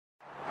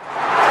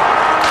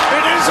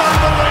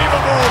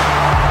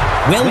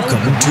Welcome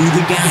to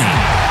the game.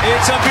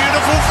 It's a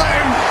beautiful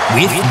thing.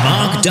 With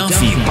Mark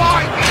Duffy.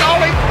 By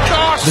golly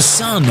gosh. The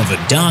son of a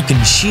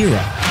darkened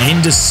shearer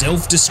and a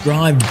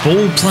self-described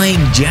ball-playing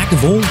jack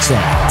of all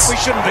trades. We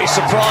shouldn't be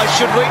surprised,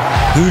 should we?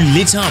 Who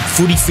lit up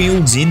footy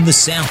fields in the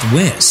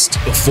southwest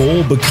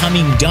before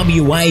becoming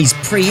WA's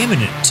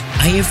preeminent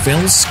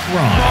AFL scribe.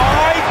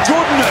 My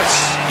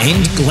goodness.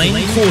 And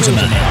Glenn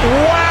Quartermain.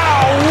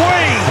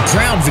 Wow-wee. A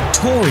proud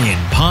Victorian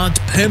parked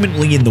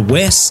permanently in the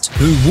West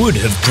who would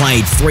have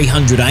played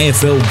 300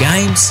 AFL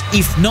games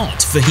if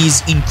not for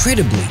his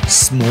incredibly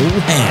small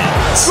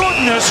hands.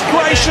 Goodness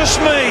gracious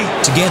me.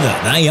 Together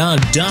they are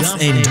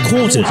Duff and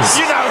Quarters.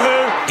 You know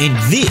who? And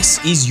this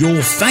is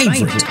your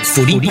favourite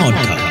footy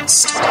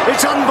podcast.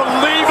 It's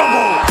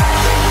unbelievable.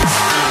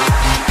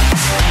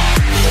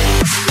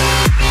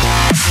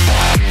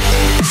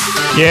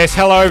 Yes,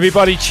 hello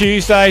everybody.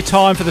 Tuesday,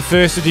 time for the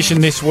first edition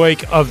this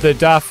week of the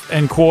Duff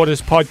and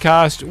Quarters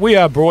podcast. We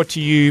are brought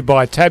to you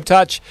by Tab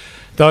Touch.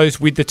 Those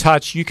with the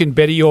touch, you can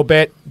better your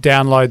bet.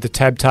 Download the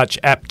Tab Touch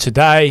app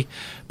today.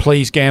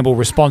 Please gamble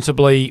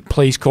responsibly.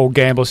 Please call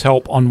Gamblers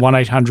Help on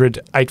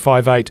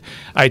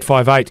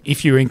 1-800-858-858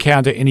 if you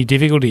encounter any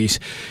difficulties.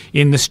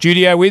 In the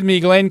studio with me,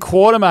 Glenn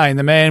Quartermain,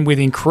 the man with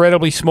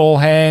incredibly small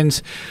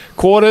hands.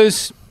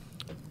 Quarters,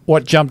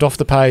 what jumped off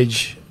the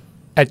page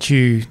at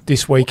you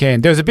this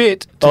weekend? There was a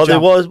bit. There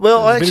was.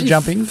 Well, I actually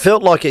jumping.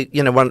 Felt like it.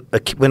 You know, when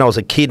I was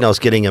a kid and I was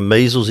getting a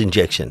measles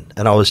injection,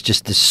 and I was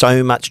just there's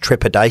so much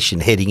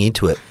trepidation heading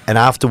into it, and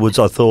afterwards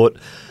I thought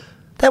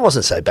that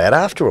wasn't so bad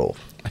after all.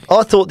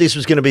 I thought this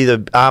was going to be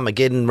the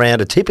Armageddon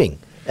round of tipping,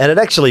 and it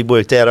actually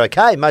worked out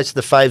okay. Most of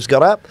the faves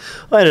got up.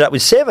 I ended up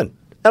with 7,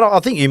 and I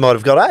think you might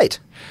have got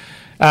 8.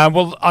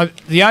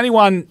 The only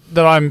one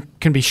that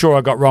can be sure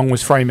I got wrong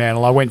was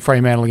Fremantle. I went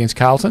Fremantle against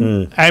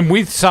Carlton, and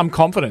with some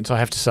confidence, I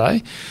have to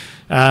say,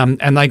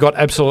 and they got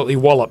absolutely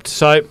walloped.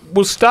 So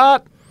let's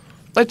start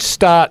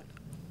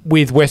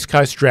with West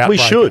Coast drought. We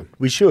should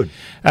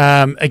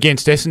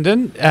against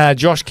Essendon.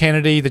 Josh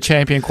Kennedy, the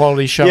champion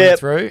quality, showing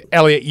through.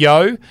 Elliot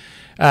Yeo,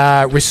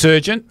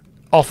 resurgent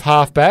off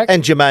halfback,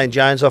 and Jermaine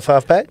Jones off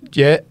halfback.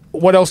 Yeah.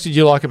 What else did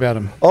you like about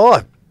him?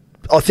 Oh,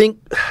 I think.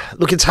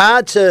 Look, it's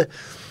hard to.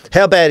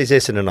 How bad is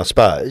Essendon, I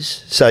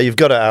suppose? So you've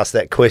got to ask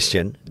that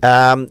question.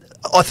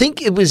 I think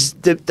it was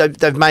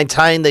they've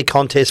maintained their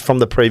contest from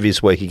the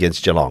previous week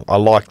against Geelong. I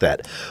like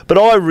that. But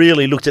I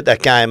really looked at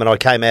that game and I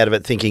came out of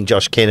it thinking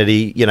Josh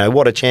Kennedy,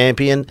 what a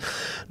champion.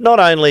 Not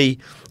only,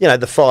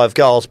 the 5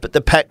 goals, but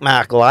the pack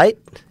mark late,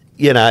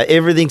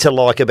 everything to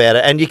like about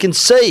it. And you can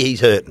see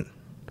he's hurting.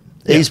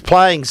 Yeah. He's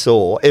playing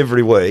sore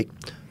every week,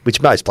 which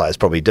most players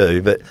probably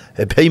do, but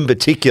him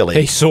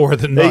particularly. He's sorer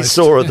than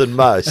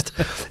most.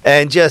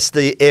 And just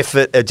the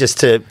effort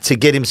just to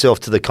get himself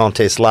to the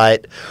contest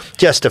late,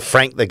 just to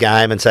frank the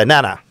game and say,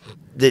 nah,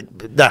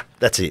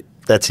 that's it.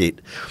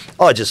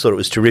 I just thought it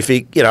was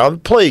terrific. I'm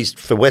pleased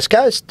for West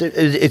Coast.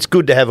 It's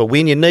good to have a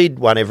win. You need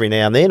one every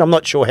now and then. I'm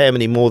not sure how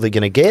many more they're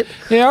going to get.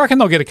 Yeah, I reckon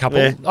they'll get a couple.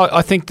 Yeah.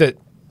 I think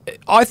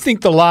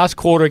the last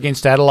quarter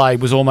against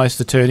Adelaide was almost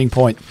the turning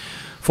point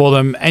for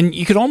them, and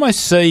you could almost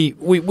see,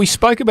 we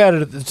spoke about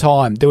it at the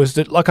time, there was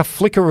like a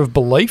flicker of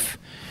belief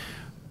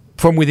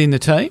from within the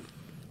team,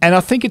 and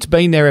I think it's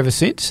been there ever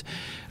since.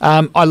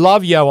 I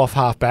love Yeo off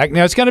halfback.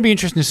 Now, it's going to be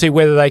interesting to see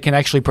whether they can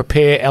actually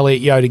prepare Elliot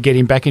Yeo to get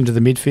him back into the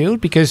midfield,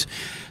 because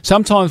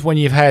sometimes when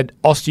you've had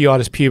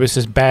osteitis pubis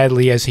as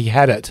badly as he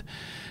had it,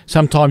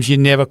 sometimes you're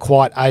never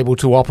quite able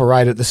to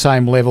operate at the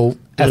same level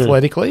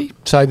athletically,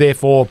 so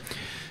therefore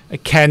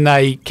Can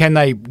they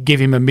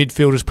give him a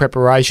midfielder's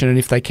preparation? And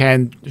if they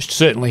can,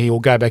 certainly he'll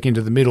go back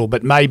into the middle.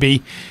 But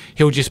maybe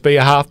he'll just be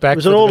a halfback. It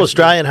was an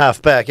all-Australian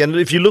halfback. And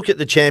if you look at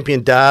the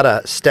champion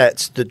data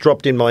stats that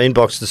dropped in my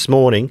inbox this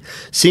morning,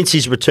 since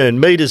his return,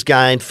 metres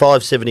gained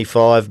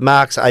 575,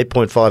 marks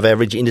 8.5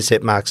 average,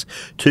 intercept marks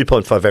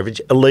 2.5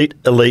 average, elite.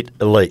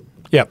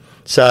 Yep.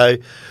 So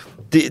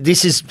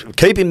this is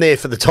keep him there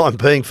for the time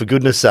being, for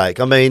goodness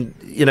sake. I mean,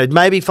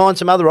 maybe find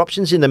some other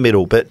options in the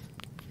middle, but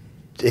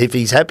if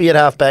he's happy at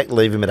halfback,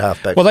 leave him at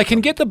halfback. Well, they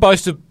can get the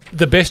best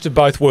of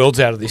both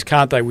worlds out of this,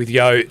 can't they, with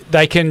Yeo?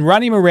 They can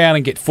run him around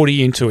and get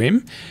footy into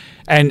him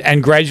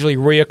and gradually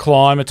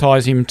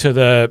reacclimatise him to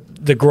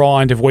the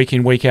grind of week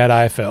in, week out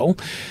AFL.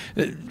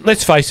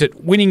 Let's face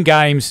it, winning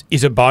games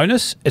is a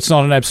bonus. It's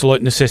not an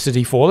absolute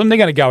necessity for them. They're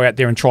going to go out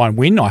there and try and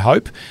win, I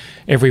hope,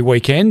 every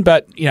weekend.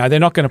 But, they're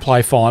not going to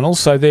play finals,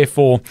 so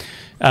therefore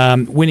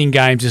winning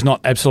games is not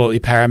absolutely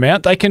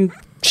paramount. They can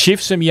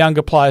shift some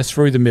younger players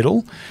through the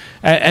middle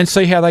and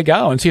see how they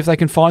go and see if they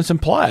can find some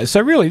players. So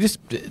really,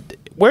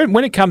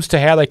 when it comes to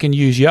how they can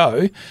use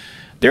Yeo,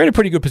 they're in a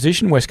pretty good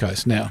position, West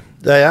Coast, now.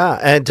 They are.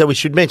 And we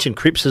should mention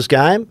Cripps'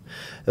 game.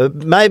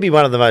 Maybe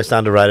one of the most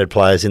underrated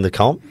players in the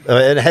comp.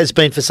 It has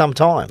been for some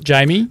time.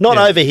 Jamie? Not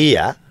over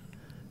here,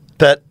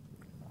 but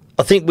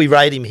I think we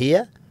rate him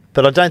here.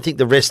 but I don't think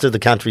the rest of the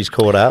country's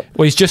caught up.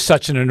 Well, he's just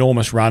such an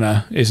enormous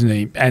runner, isn't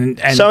he? And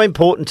so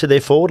important to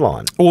their forward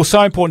line. Well,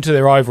 so important to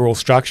their overall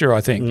structure,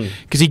 I think,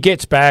 because he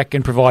gets back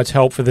and provides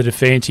help for the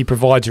defence. He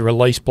provides a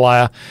release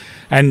player.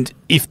 And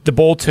if the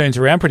ball turns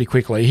around pretty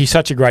quickly, he's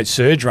such a great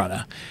surge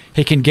runner.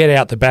 He can get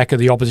out the back of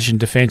the opposition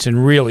defence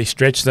and really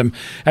stretch them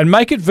and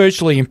make it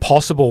virtually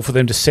impossible for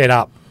them to set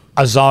up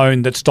a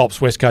zone that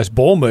stops West Coast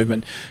ball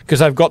movement because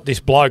they've got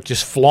this bloke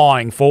just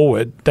flying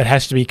forward that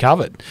has to be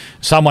covered.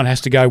 Someone has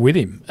to go with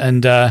him.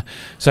 And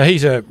so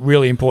he's a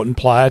really important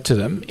player to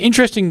them.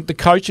 Interesting, the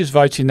coaches'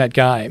 votes in that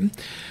game.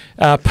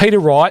 Peter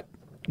Wright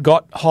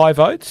got high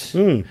votes.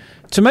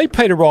 To me,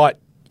 Peter Wright,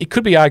 it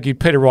could be argued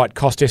Peter Wright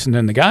cost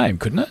Essendon the game,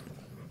 couldn't it?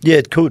 Yeah,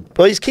 it could.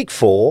 Well, he's kicked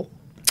 4.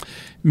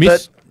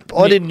 But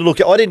I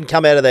didn't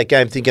come out of that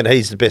game thinking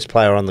he's the best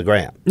player on the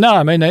ground.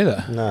 No, me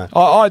neither.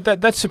 No.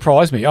 That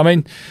surprised me. I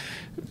mean,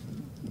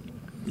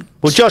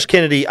 well, Josh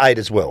Kennedy 8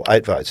 as well,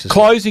 8 votes.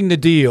 Closing the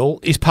deal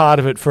is part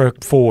of it for a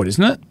forward,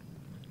 isn't it?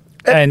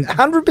 And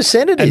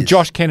 100% it is. And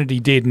Josh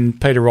Kennedy did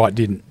and Peter Wright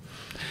didn't.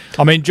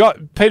 I mean,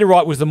 Peter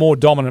Wright was the more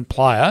dominant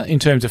player in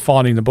terms of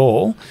finding the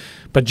ball,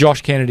 but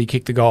Josh Kennedy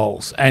kicked the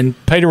goals. And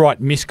Peter Wright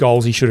missed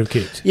goals he should have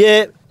kicked.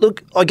 Yeah,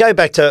 look, I go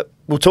back to...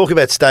 We'll talk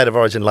about State of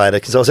Origin later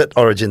because I was at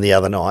Origin the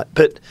other night,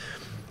 but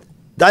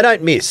they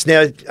don't miss.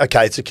 Now,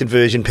 okay, it's a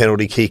conversion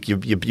penalty kick,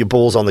 your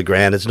ball's on the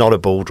ground, it's not a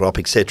ball drop,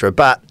 etc.,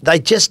 but they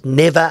just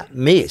never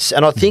miss.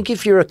 And I think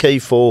if you're a key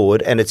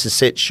forward and it's a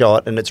set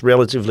shot and it's a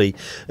relatively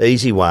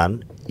easy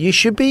one, you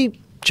should be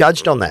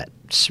judged on that,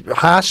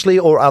 harshly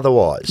or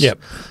otherwise. Yep.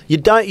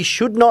 You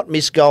should not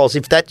miss goals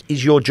if that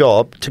is your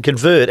job to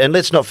convert. And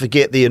let's not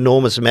forget the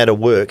enormous amount of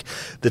work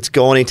that's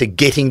gone into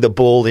getting the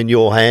ball in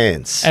your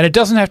hands. And it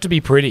doesn't have to be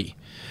pretty.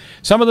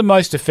 Some of the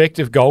most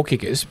effective goal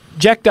kickers,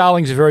 Jack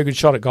Darling's a very good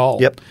shot at goal.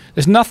 Yep.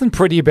 There's nothing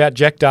pretty about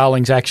Jack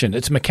Darling's action.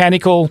 It's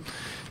mechanical,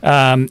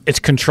 it's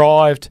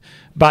contrived,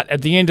 but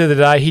at the end of the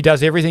day, he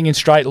does everything in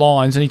straight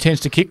lines and he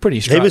tends to kick pretty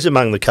straight. He was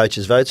among the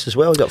coaches' votes as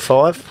well. He got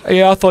 5.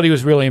 Yeah, I thought he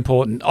was really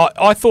important.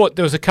 I thought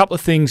there was a couple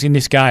of things in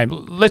this game.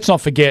 Let's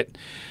not forget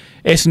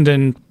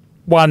Essendon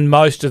won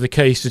most of the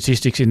key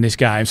statistics in this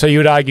game. So you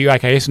would argue,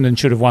 okay, Essendon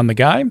should have won the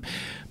game,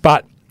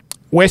 but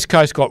West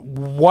Coast got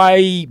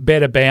way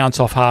better bounce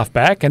off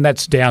half-back, and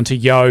that's down to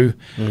Yo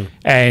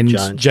and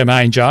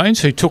Jermaine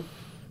Jones, who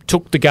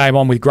took the game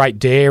on with great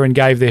dare and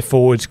gave their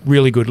forwards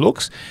really good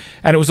looks.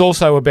 And it was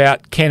also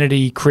about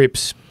Kennedy,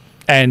 Cripps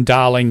and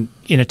Darling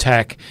in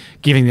attack,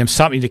 giving them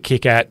something to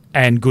kick at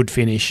and good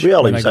finish.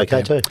 Rioli was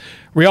okay too.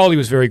 Rioli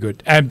was very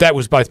good, and that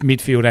was both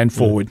midfield and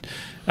forward.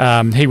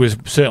 He was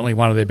certainly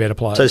one of their better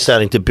players. So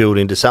starting to build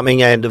into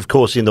something, and of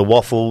course in the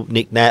waffle,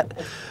 Nick Nat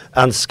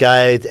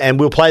unscathed, and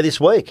we'll play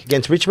this week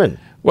against Richmond.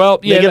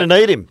 Well, yeah, they're going to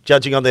need him,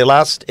 judging on their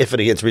last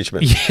effort against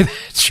Richmond. Yeah,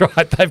 that's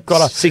right. They've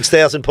got a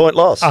 6,000 point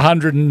loss,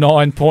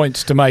 109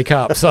 points to make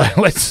up. So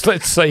let's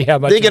see how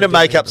much they're going to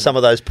make up some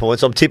of those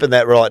points. I'm tipping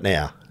that right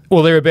now.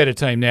 Well, they're a better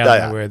team now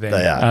than they were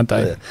then, aren't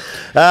they?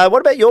 What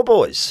about your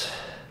boys?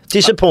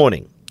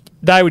 Disappointing.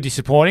 They were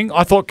disappointing.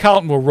 I thought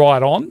Carlton were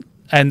right on,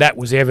 and that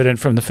was evident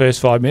from the first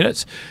 5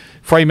 minutes.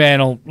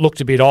 Fremantle looked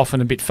a bit off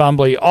and a bit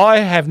fumbly. I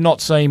have not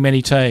seen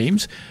many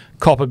teams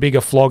cop a bigger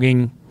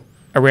flogging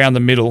around the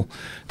middle.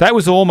 That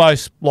was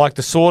almost like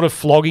the sort of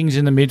floggings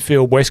in the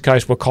midfield West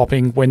Coast were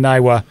copping when they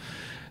were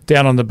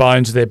down on the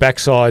bones of their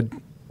backside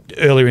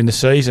earlier in the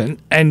season.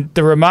 And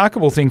the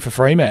remarkable thing for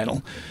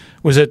Fremantle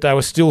was that they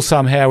were still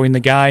somehow in the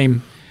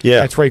game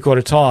at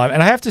three-quarter time.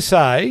 And I have to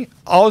say,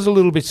 I was a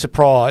little bit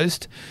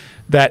surprised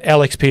that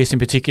Alex Pearce in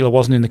particular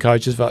wasn't in the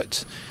coaches'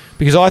 votes,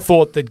 because I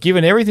thought that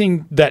given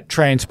everything that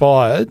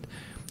transpired,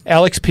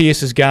 Alex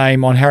Pearce's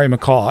game on Harry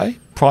Mackay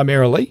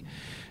primarily,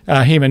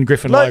 him and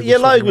Griffin Logue. Yeah,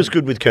 Logue was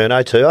good with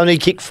Curnow too. I mean, he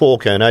kicked 4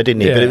 Curnow,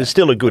 didn't he? Yeah. But it was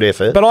still a good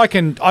effort. But I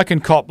can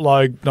cop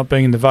Logue not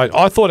being in the vote.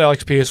 I thought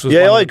Alex Pearce was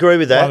I agree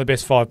with that. One of the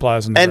best 5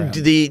 players in the ground.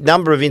 And the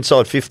number of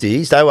inside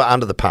 50s, they were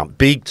under the pump,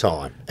 big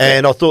time.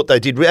 And I thought they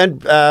did.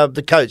 And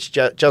the coach,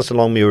 Justin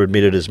Longmuir,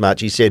 admitted as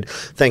much. He said,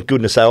 thank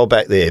goodness they were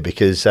back there,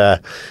 because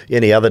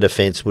any other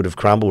defence would have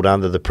crumbled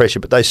under the pressure.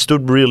 But they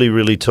stood really,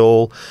 really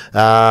tall.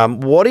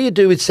 What do you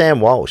do with Sam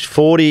Walsh?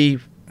 40...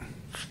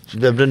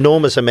 an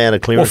enormous amount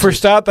of clearance. Well, for a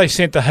start, they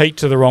sent the heat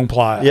to the wrong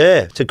player.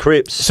 Yeah, to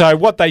Cripps. So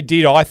what they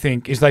did, I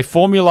think, is they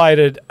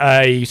formulated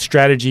a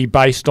strategy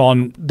based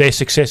on their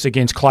success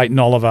against Clayton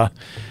Oliver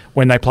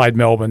when they played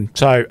Melbourne.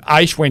 So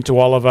Aish went to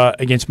Oliver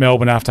against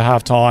Melbourne after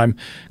half-time,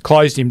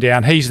 closed him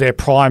down. He's their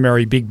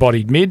primary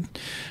big-bodied mid.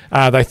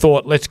 They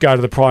thought, let's go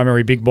to the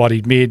primary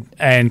big-bodied mid,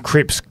 and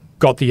Cripps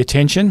got the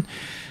attention.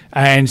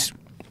 And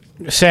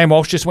Sam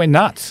Walsh just went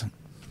nuts,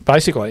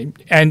 basically.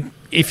 And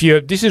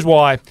this is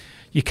why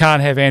you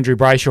can't have Andrew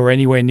Brayshaw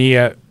anywhere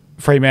near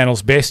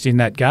Fremantle's best in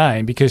that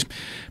game, because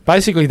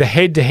basically the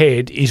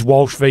head-to-head is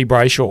Walsh v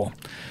Brayshaw.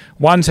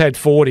 One's had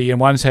 40 and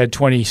one's had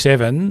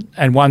 27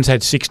 and one's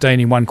had 16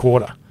 in one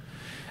quarter.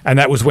 And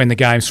that was when the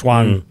game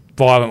swung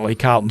violently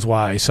Carlton's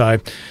way. So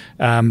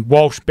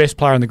Walsh, best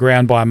player on the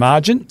ground by a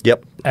margin.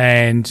 Yep.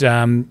 And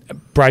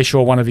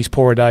Brayshaw, one of his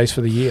poorer days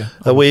for the year.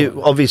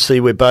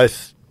 We're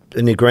both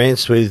in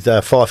agreement with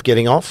Fife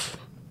getting off?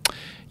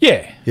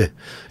 Yeah. Yeah.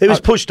 It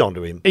was pushed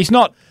onto him. He's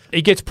not.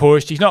 He gets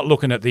pushed. He's not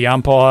looking at the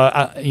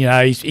umpire.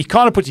 He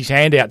kind of puts his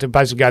hand out to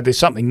basically go, there's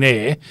something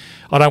there.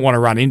 I don't want to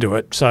run into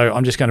it, so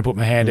I'm just going to put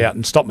my hand out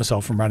and stop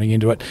myself from running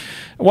into it.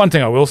 One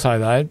thing I will say,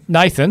 though,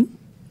 Nathan,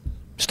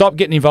 stop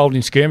getting involved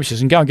in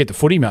skirmishes and go and get the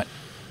footy, mate.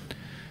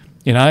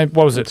 What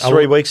was it?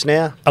 3 weeks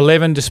now?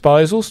 11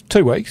 disposals,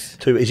 2 weeks.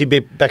 Is he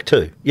back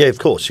 2? Yeah, of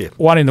course, yeah.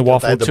 1 in the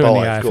waffle, 2 in the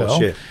AFL. Of course,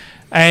 yeah.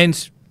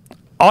 And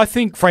I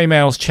think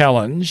Fremantle's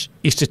challenge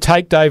is to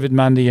take David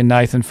Mundy and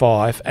Nathan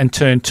Fife and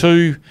turn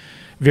 2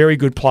 very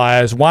good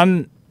players,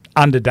 one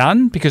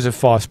underdone because of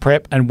Fife's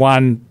prep and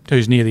one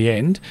who's near the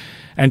end,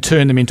 and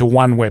turn them into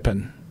one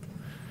weapon.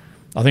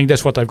 I think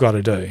that's what they've got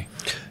to do.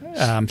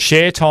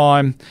 Share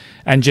time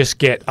and just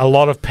get a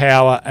lot of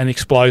power and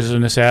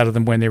explosiveness out of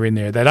them when they're in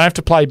there. They don't have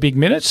to play big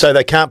minutes. So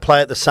they can't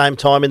play at the same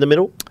time in the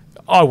middle?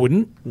 I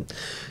wouldn't.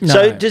 No.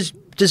 So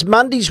does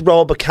Mundy's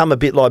role become a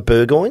bit like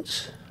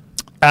Burgoyne's?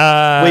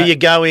 Where you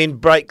go in,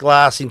 break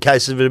glass in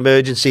case of an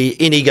emergency,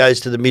 in he goes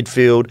to the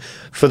midfield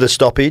for the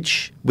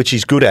stoppage, which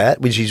he's good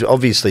at, which he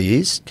obviously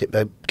is,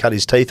 cut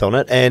his teeth on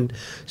it. And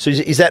so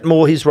is that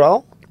more his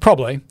role?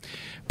 Probably.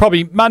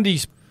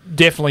 Mundy's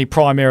definitely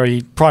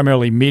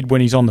primarily mid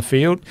when he's on the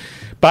field.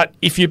 But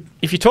if you're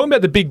talking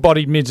about the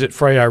big-bodied mids at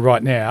Freo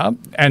right now,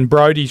 and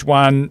Brodie's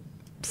one,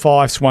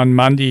 Fife's one,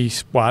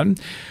 Mundy's one,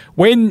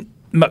 when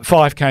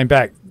Fife came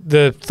back,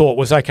 the thought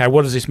was, okay,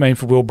 what does this mean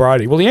for Will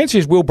Brodie? Well, the answer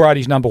is Will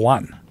Brodie's number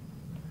 1.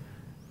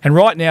 And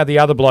right now the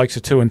other blokes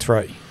are 2 and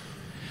 3.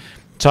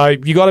 So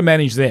you've got to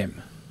manage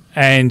them.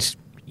 And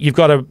you've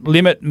got to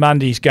limit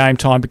Mundy's game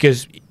time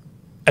because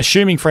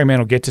assuming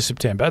Fremantle get to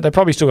September, they've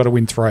probably still got to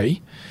win 3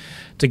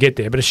 to get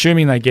there. But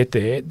assuming they get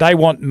there, they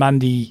want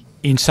Mundy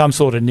in some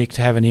sort of nick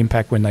to have an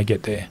impact when they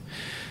get there.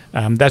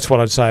 That's what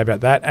I'd say about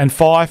that. And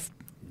Fife,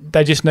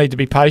 they just need to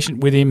be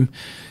patient with him,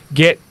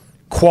 get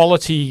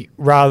quality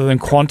rather than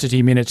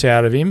quantity minutes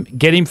out of him,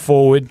 get him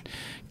forward,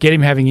 get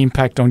him having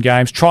impact on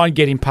games, try and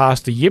get him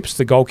past the yips,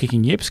 the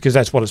goal-kicking yips, because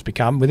that's what it's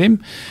become with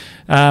him,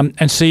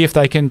 and see if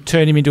they can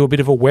turn him into a bit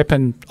of a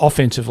weapon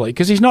offensively,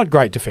 because he's not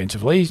great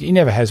defensively. He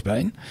never has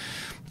been.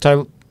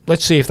 So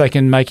let's see if they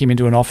can make him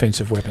into an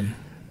offensive weapon.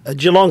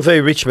 Geelong v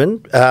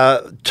Richmond,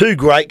 2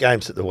 great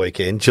games at the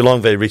weekend.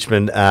 Geelong v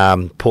Richmond,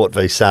 Port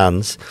v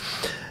Suns.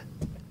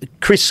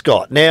 Chris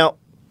Scott. Now,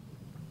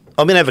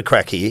 I'm going to have a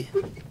crack here.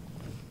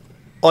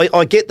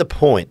 I get the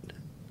point.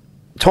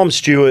 Tom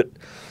Stewart,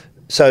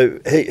 so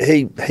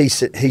he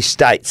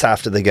states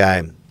after the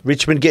game,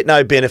 Richmond get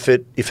no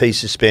benefit if he's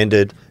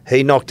suspended.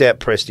 He knocked out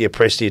Prestia.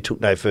 Prestia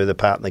took no further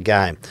part in the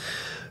game.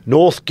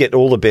 North get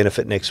all the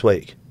benefit next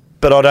week.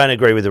 But I don't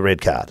agree with the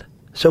red card.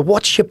 So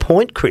what's your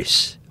point,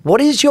 Chris?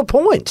 What is your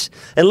point?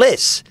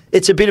 Unless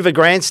it's a bit of a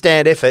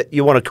grandstand effort,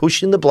 you want to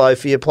cushion the blow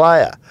for your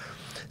player.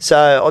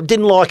 So I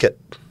didn't like it.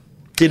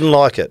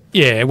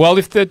 Yeah, well,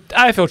 if the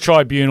AFL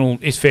Tribunal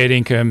is fair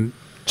dinkum,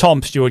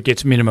 Tom Stewart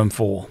gets minimum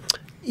 4.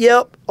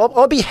 Yep,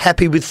 I'll be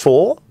happy with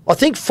 4. I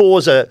think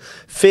 4's a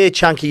fair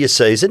chunk of your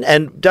season.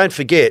 And don't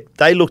forget,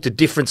 they looked a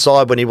different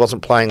side when he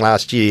wasn't playing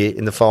last year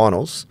in the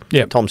finals.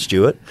 Yep. Tom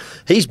Stewart.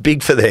 He's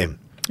big for them.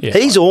 Yeah.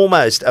 He's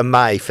almost a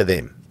May for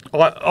them.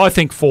 I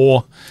think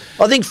 4.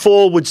 I think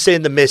 4 would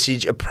send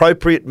the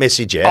appropriate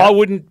message out. I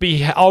wouldn't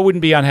be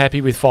unhappy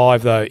with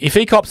 5 though. If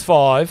he cops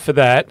 5 for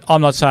that,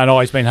 I'm not saying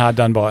he's been hard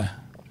done by.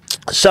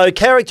 So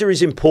character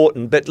is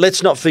important, but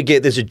let's not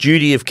forget there's a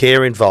duty of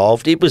care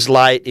involved. It was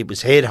late, it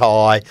was head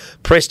high.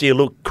 Prestia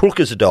looked crook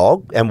as a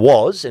dog and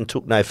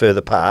took no further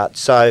part.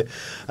 So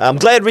I'm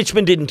glad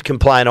Richmond didn't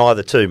complain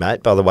either too,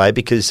 mate, by the way,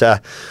 because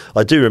I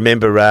do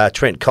remember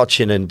Trent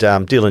Cotchin and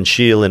Dylan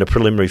Shield in a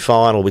preliminary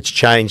final, which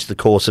changed the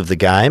course of the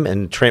game,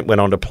 and Trent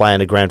went on to play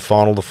in a grand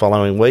final the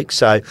following week.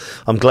 So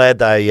I'm glad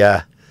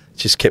they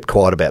just kept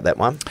quiet about that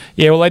one.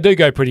 Yeah, well, they do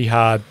go pretty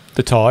hard,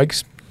 the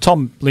Tigers.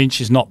 Tom Lynch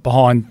is not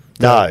behind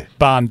the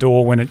barn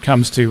door when it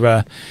comes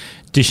to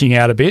dishing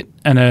out a bit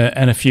and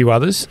a few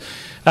others.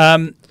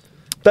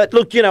 But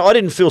look, I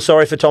didn't feel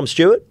sorry for Tom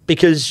Stewart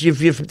because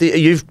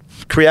you've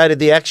created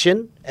the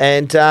action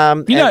and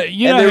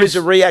there is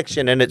a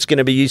reaction and it's going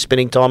to be you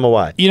spending time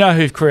away. You know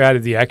who've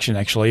created the action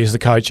actually is the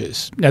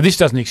coaches. Now this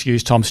doesn't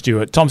excuse Tom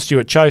Stewart. Tom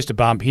Stewart chose to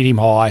bump, hit him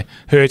high,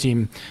 hurt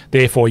him.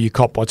 Therefore, you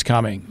cop what's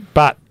coming.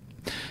 But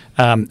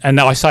and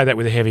I say that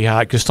with a heavy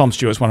heart because Tom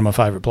Stewart's one of my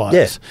favourite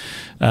players.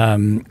 Yeah.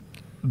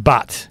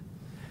 But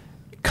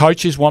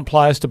coaches want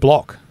players to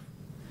block.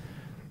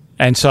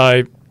 And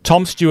so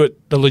Tom Stewart,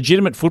 the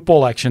legitimate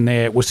football action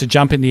there was to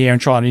jump in the air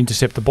and try and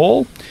intercept the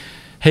ball.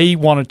 He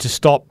wanted to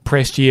stop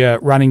Prestia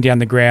running down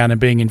the ground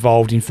and being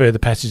involved in further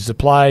passages of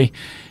play.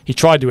 He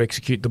tried to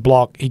execute the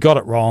block. He got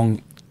it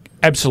wrong.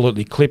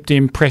 Absolutely clipped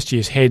him.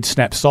 Prestia's head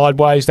snapped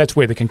sideways. That's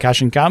where the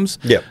concussion comes.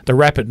 Yep. The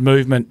rapid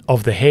movement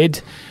of the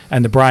head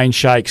and the brain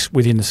shakes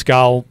within the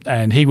skull.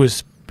 And he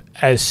was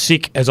as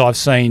sick as I've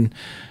seen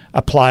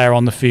a player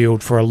on the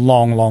field for a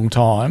long, long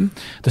time.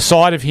 The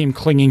sight of him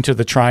clinging to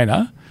the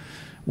trainer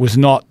was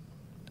not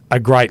a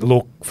great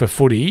look for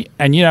footy.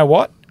 And you know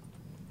what?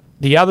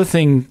 The other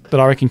thing that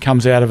I reckon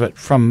comes out of it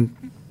from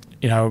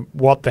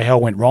what the hell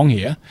went wrong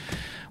here.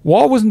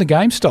 Why wasn't the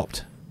game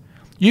stopped?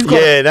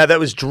 That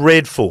was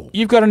dreadful.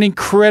 You've got an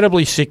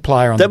incredibly sick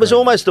player on That the was ground.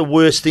 almost the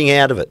worst thing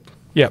out of it.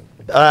 Yep.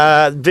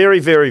 Very,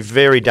 very,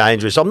 very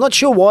dangerous. I'm not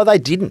sure why they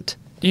didn't.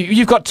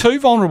 You've got two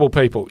vulnerable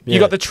people. Yeah.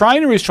 You've got the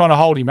trainer who's trying to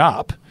hold him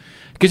up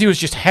because he was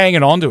just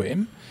hanging on to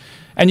him,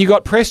 and you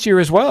got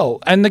Prestia as well.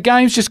 And the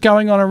game's just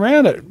going on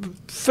around it.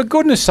 For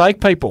goodness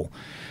sake, people,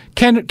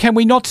 can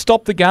we not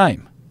stop the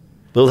game?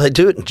 Well, they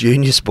do it in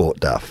junior sport,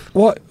 Duff.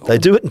 What? They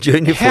do it in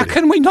junior How footy.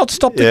 can we not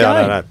stop the game?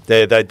 I know.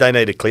 They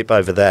need a clip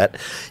over that.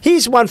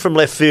 Here's one from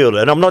left field,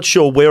 and I'm not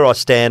sure where I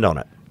stand on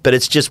it, but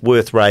it's just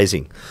worth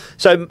raising.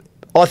 So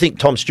I think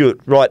Tom Stewart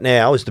right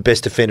now is the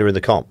best defender in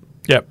the comp.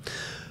 Yep.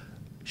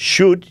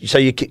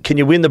 Can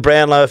you win the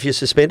Brownlow if you're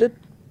suspended?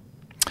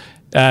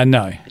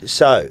 No.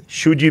 So,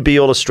 should you be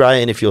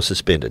All-Australian if you're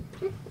suspended?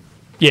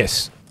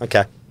 Yes.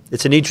 Okay.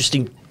 It's an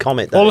interesting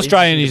comment, though.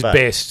 All-Australian is Interesting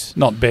debate. best,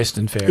 not best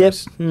and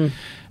fairest. Yep.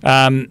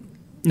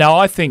 No,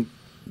 I think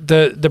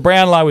the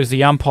Brownlow is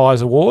the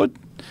umpire's award,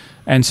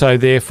 and so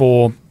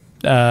therefore,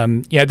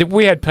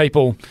 we had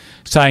people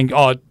saying,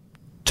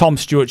 Tom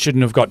Stewart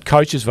shouldn't have got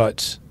coaches'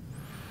 votes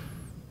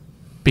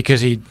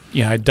because he'd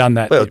done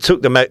that. Well,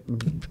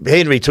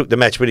 Henry took the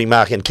match-winning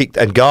mark and kicked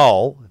and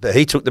goal, but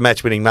he took the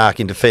match-winning mark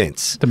in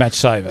defence. The match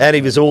saver. And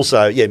he was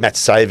also,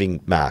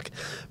 match-saving mark,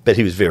 but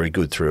he was very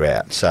good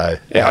throughout. So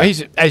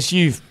he's, as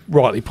you've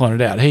rightly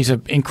pointed out, he's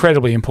an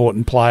incredibly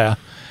important player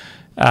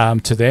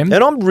to them.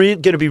 And I'm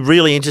going to be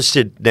really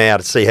interested now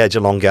to see how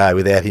Geelong go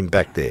without him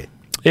back there.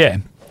 Yeah.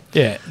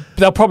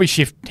 They'll probably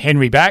shift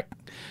Henry back,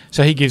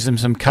 so he gives them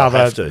some cover.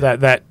 Have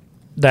to.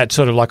 That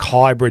sort of like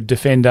hybrid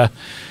defender.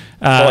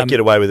 Might get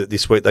away with it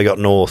this week. They got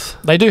North.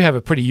 They do have a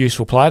pretty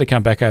useful player to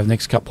come back over the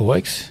next couple of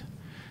weeks.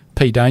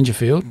 P.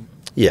 Dangerfield.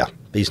 Yeah,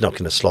 he's not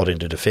going to slot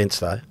into defence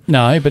though.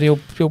 No, but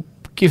he'll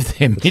give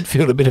their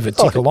midfield a bit of a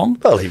tick along.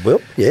 Well, he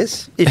will.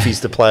 Yes, if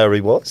he's the player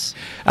he was.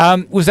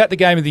 Was that the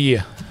game of the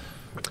year?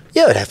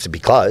 Yeah, it'd have to be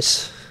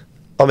close.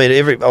 I mean,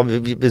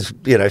 it was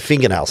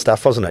fingernail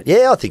stuff, wasn't it?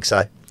 Yeah, I think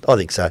so.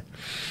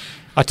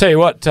 I tell you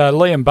what,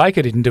 Liam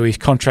Baker didn't do his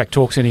contract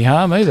talks any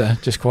harm either,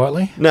 just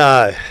quietly.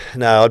 No,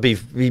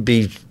 he'd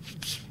be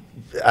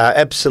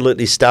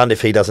absolutely stunned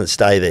if he doesn't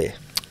stay there.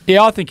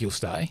 Yeah, I think he'll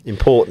stay.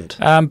 Important.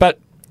 But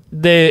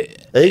the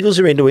Eagles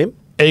are into him.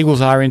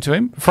 Eagles are into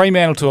him.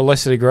 Fremantle to a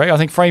lesser degree. I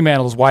think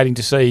Fremantle's waiting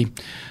to see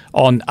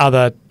on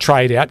other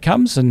trade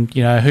outcomes and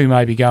who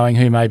may be going,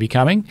 who may be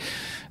coming.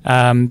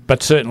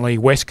 But certainly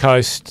West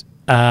Coast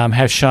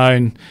have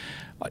shown.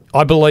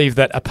 I believe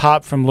that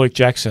apart from Luke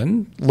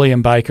Jackson,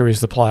 Liam Baker is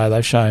the player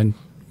they've shown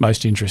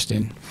most interest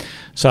in.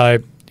 So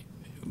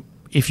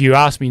if you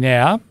ask me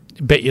now,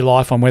 bet your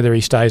life on whether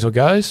he stays or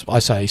goes. I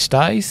say he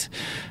stays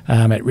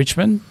at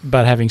Richmond.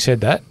 But having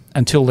said that,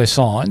 until they're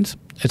signed,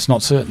 it's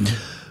not certain.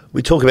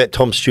 We talk about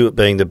Tom Stewart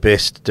being the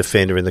best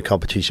defender in the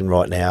competition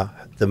right now.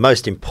 The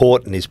most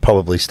important is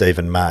probably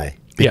Stephen May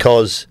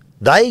because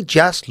they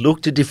just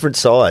looked a different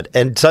side,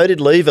 and so did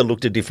Lever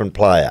looked a different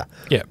player.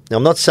 Yeah. Now,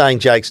 I'm not saying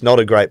Jake's not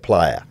a great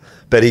player,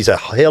 but he's a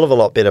hell of a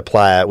lot better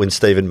player when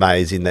Stephen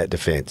May is in that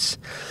defence.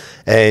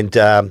 And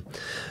him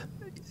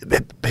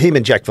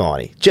and Jack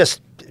Viney,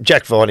 just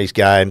Jack Viney's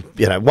game,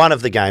 one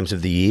of the games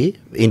of the year,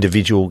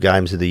 individual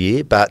games of the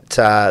year, but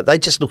they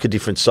just look a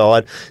different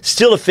side.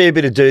 Still a fair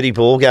bit of dirty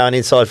ball going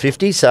inside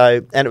 50,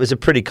 and it was a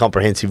pretty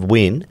comprehensive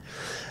win.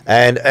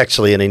 And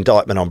actually an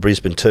indictment on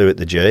Brisbane too at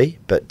the G.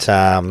 But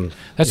that's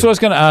what I was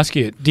going to ask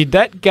you. Did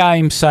that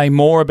game say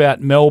more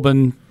about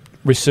Melbourne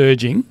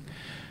resurging,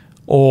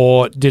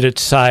 or did it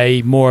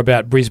say more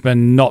about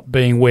Brisbane not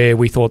being where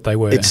we thought they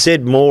were? It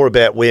said more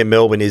about where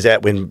Melbourne is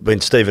at when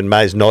Stephen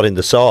May's not in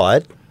the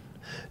side,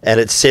 and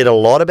it said a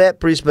lot about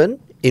Brisbane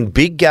in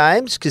big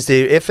games because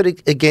their effort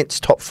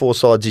against top four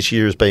sides this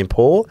year has been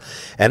poor,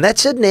 and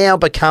that's now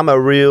become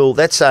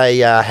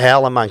a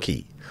howler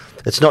monkey.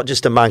 It's not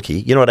just a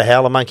monkey. You know what a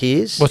howler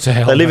monkey is? What's a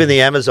howler They live monkey? in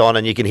the Amazon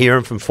and you can hear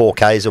them from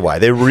 4Ks away.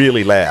 They're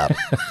really loud.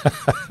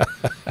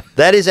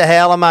 That is a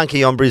howler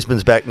monkey on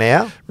Brisbane's back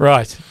now.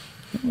 Right.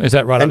 Is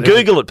that right? And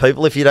Google it,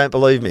 people, if you don't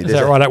believe me. Is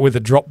that right up with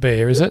the drop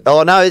bear, is it?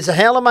 Oh, no, it's a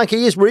howler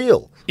monkey is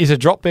real. Is a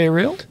drop bear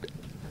real?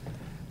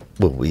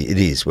 Well, it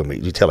is when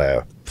we tell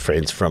our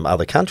friends from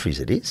other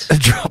countries it is. A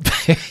drop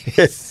bear.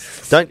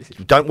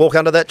 Don't walk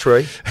under that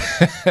tree.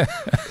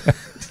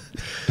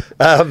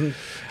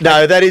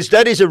 No,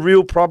 that is a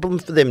real problem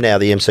for them now,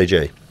 the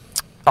MCG.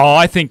 Oh,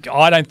 I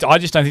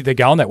just don't think they're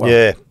going that well.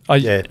 Yeah. I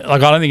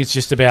don't think it's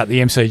just about the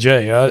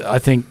MCG. I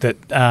think that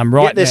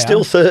right they're now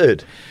still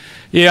third.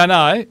 Yeah, I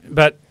know,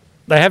 but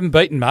they haven't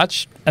beaten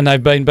much, and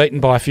they've been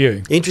beaten by a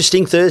few.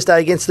 Interesting Thursday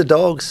against the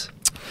Dogs.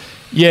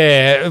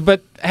 Yeah,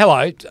 but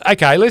hello.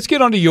 Okay, let's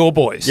get on to your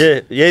boys.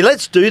 Yeah,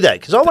 let's do that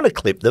because I want to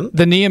clip them.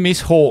 The near miss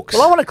Hawks.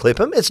 Well, I want to clip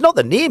them. It's not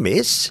the near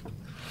miss.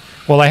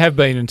 Well, they have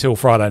been until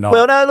Friday night.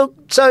 Well, no, look,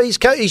 so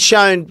he's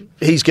shown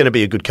he's going to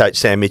be a good coach,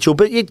 Sam Mitchell,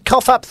 but you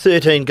cough up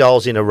 13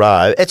 goals in a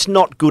row. It's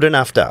not good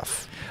enough,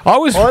 Duff.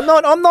 I'm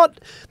not.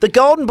 The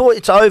Golden Boy,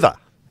 it's over.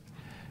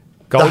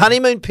 The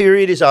honeymoon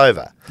period is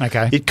over.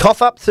 Okay. You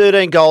cough up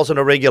 13 goals on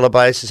a regular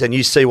basis and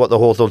you see what the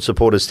Hawthorn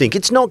supporters think.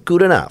 It's not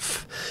good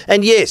enough.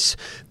 And yes,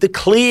 the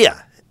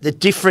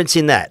difference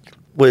in that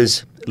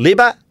was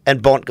Libba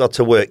and Bont got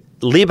to work.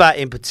 Libba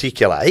in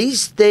particular,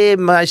 he's their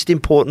most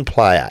important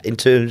player in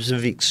terms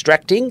of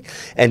extracting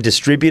and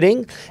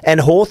distributing, and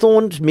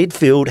Hawthorn's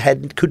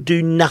midfield could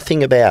do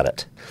nothing about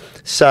it.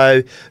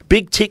 So,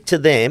 big tick to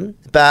them.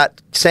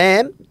 But,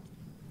 Sam,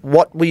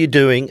 what were you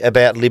doing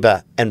about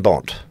Libba and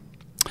Bont?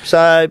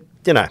 So,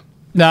 No,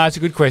 it's a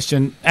good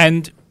question.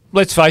 And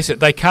let's face it,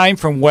 they came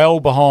from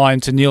well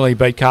behind to nearly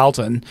beat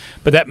Carlton,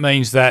 but that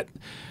means that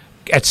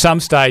at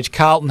some stage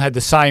Carlton had the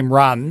same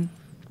run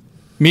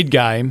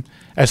mid-game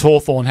as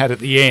Hawthorn had at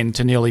the end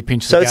to nearly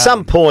pinch the game. So at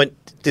some point,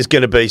 there's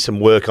going to be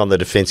some work on the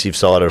defensive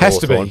side of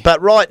Hawthorn.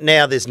 But right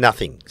now, there's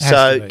nothing.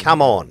 So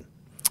come on.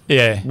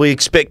 Yeah. We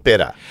expect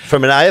better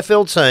from an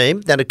AFL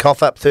team than to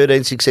cough up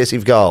 13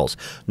 successive goals.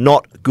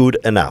 Not good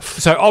enough.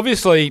 So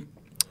obviously,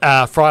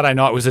 Friday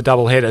night was a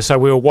doubleheader. So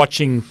we were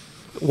watching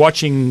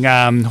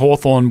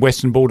Hawthorn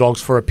Western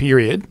Bulldogs for a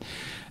period,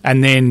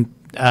 and then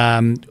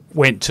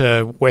went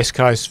to West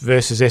Coast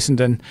versus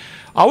Essendon.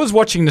 I was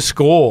watching the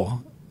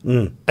score. At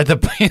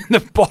in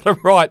the bottom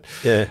right,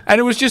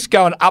 and it was just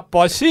going up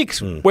by 6.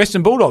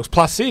 Western Bulldogs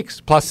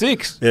 +6,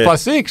 +6,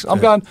 +6. I'm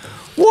going,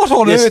 what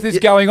on earth is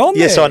going on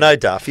there? Yes, I know,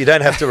 Duff. You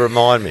don't have to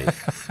remind me.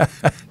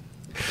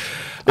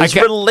 It's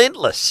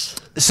relentless.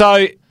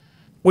 So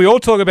we all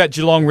talk about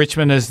Geelong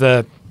Richmond as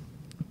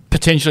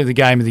potentially the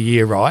game of the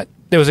year, right?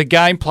 There was a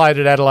game played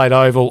at Adelaide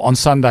Oval on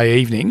Sunday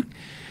evening,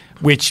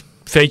 which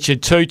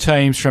featured 2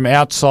 teams from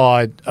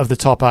outside of the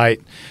top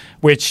 8.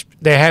 Which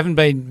there haven't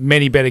been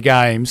many better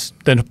games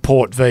than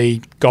Port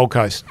v Gold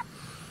Coast.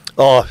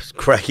 Oh,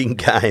 cracking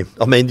game.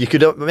 I mean, you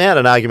could mount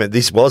an argument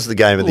this was the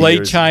game of the year.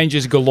 Lead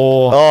changes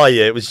galore. Oh,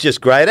 yeah, it was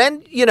just great.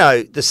 And,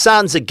 the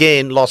Suns,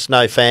 again, lost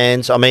no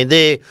fans. I mean,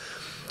 do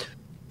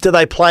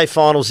they play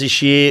finals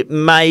this year?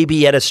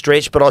 Maybe at a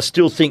stretch, but I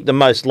still think the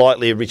most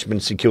likely of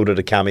Richmond Security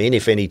to come in,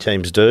 if any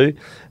teams do.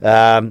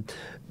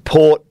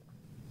 Port...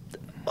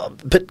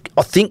 But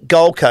I think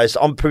Gold Coast,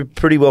 I'm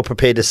pretty well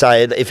prepared to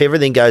say, if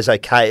everything goes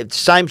okay,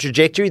 same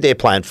trajectory, they're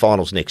playing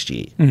finals next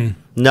year.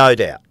 No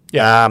doubt.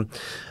 Yeah.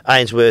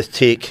 Ainsworth,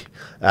 tick.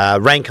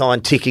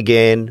 Rankine, tick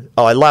again.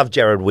 I love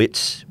Jared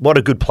Witts. What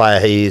a good player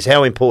he is.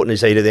 How important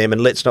is he to them?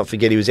 And let's not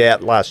forget he was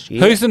out last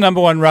year. Who's the number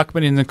 1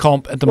 ruckman in the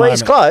comp at the moment? Well,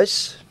 he's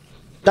close.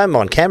 Don't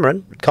mind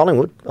Cameron,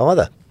 Collingwood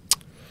either.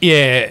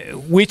 Yeah,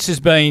 Witts has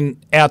been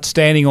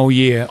outstanding all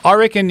year. I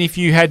reckon if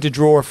you had to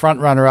draw a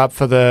front runner up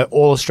for the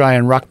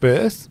All-Australian ruck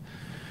berth,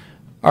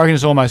 I reckon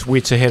it's almost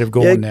Witts ahead of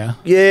Gawn now.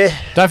 Yeah.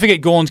 Don't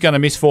forget Gawn's going to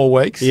miss 4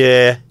 weeks.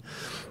 Yeah.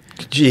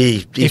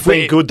 Gee, he's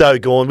been good though,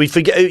 Gawn. We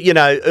forget,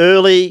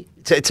 early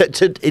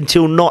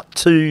until not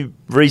too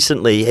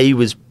recently, he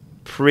was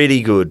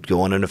pretty good,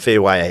 Gawn, and a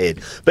fair way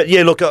ahead. But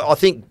yeah, look, I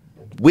think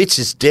Witts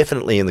is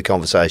definitely in the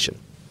conversation.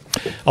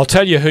 I'll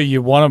tell you who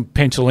you want to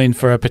pencil in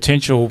for a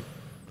potential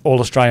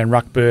All-Australian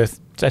ruck berth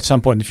at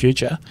some point in the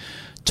future.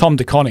 Tom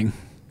De Koning.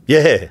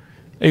 Yeah.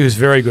 He was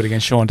very good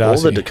against Sean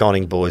Darcy. All the De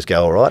Koning boys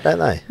go all right, don't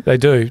they? They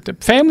do. The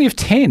family of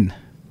 10.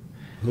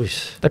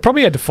 Wish. They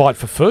probably had to fight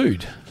for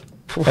food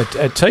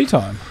at tea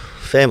time.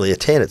 Family of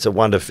 10. It's a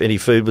wonder if any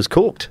food was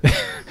cooked.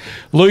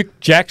 Luke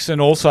Jackson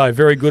also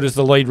very good as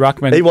the lead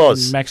ruckman. He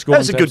was. Max That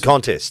was a good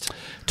contest.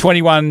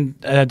 21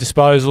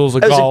 disposals,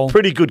 That goal. was a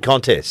pretty good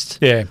contest.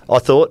 Yeah. I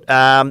thought.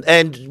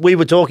 And we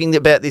were talking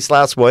about this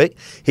last week.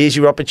 Here's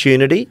your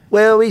opportunity.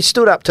 Well, he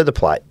stood up to the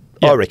plate.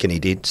 Yep. I reckon he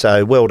did.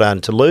 So well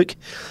done to Luke.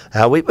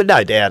 But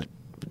no doubt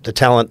the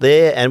talent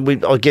there,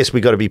 and I guess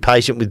we've got to be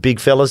patient with big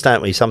fellas,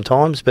 don't we,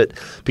 sometimes? But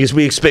because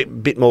we expect a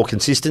bit more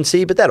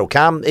consistency, but that'll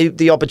come.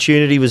 The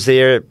opportunity was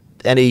there,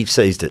 and he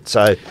seized it.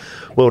 So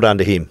well done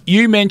to him.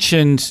 You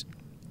mentioned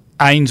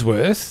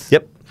Ainsworth.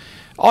 Yep.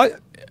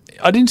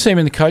 I didn't see him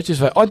in the coaches'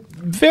 vote.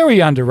 Very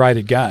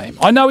underrated game.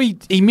 I know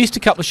he missed a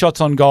couple of shots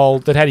on goal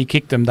that had he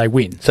kicked them, they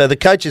win. So the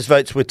coaches'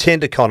 votes were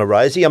 10 to Connor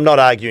Rosie. I'm not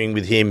arguing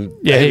with him.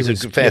 Yeah, it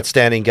was an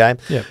outstanding game.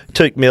 Yep.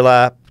 Touk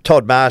Miller,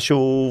 Todd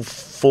Marshall,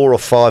 4 or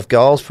 5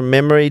 goals from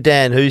memory.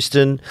 Dan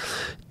Houston,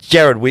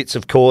 Jared Witts,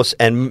 of course,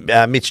 and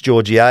Mitch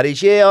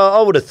Georgiades. Yeah,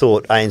 I would have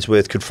thought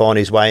Ainsworth could find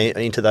his way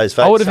into those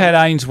votes. I would have had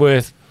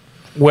Ainsworth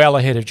well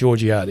ahead of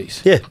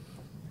Georgiades. Yeah.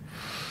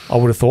 I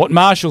would have thought.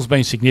 Marshall's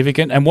been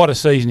significant, and what a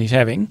season he's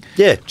having.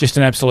 Yeah. Just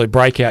an absolute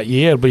breakout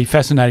year. It'll be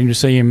fascinating to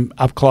see him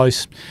up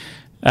close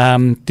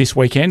this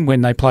weekend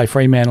when they play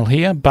Fremantle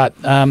here. But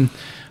I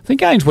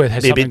think Ainsworth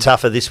has a bit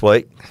tougher this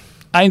week.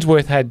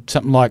 Ainsworth had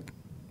something like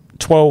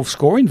 12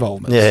 score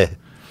involvements. Yeah.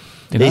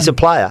 He's a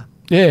player.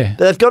 Yeah.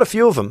 They've got a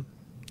few of them.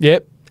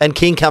 Yep. And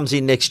King comes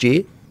in next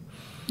year.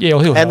 Yeah,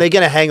 well, and they're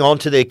going to hang on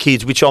to their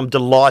kids, which I'm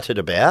delighted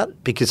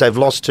about because they've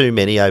lost too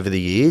many over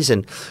the years.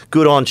 And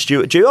good on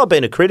Stuart Dew. I've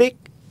been a critic.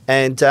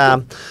 And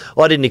I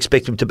didn't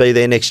expect him to be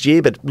there next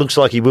year, but looks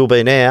like he will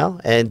be now.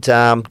 And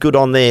good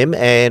on them.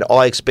 And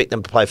I expect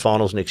them to play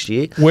finals next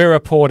year. Where are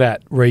Port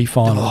at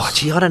re-finals? Oh,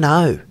 gee, I don't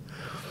know.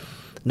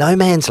 No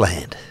man's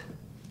land.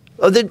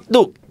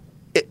 Look,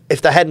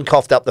 if they hadn't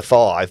coughed up the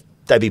 5,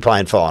 they'd be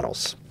playing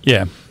finals.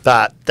 Yeah.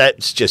 But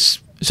that's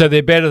just... So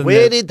they're better than...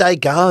 Where did they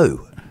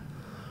go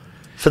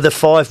for the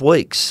 5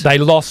 weeks? They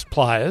lost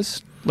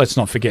players. Let's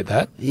not forget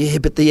that. Yeah,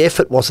 but the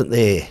effort wasn't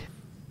there.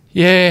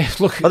 Yeah,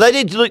 look... Well, they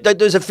did. Look,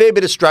 there's a fair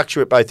bit of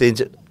structure at both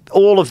ends.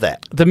 All of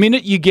that. The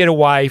minute you get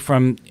away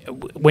from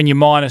when you're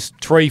minus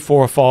 3,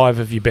 4 or 5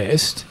 of your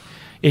best,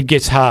 it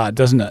gets hard,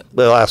 doesn't it?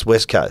 Well, ask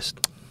West Coast.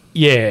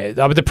 Yeah,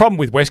 but the problem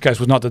with West Coast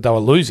was not that they were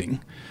losing.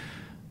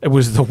 It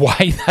was the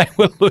way they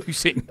were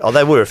losing. Oh,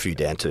 they were a few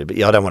down too, but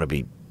yeah, I don't want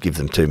to give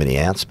them too many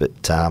outs. But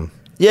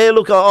yeah,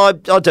 look, I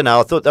don't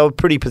know. I thought they were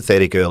pretty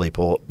pathetic early,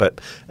 Port,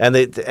 and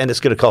it's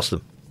going to cost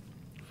them.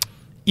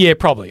 Yeah,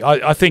 probably.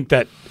 I think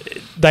that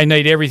they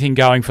need everything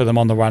going for them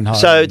on the run home.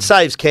 So it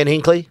saves Ken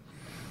Hinkley.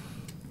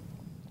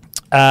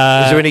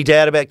 Is there any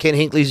doubt about Ken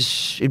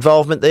Hinkley's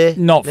involvement there?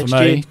 Not for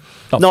me. Year?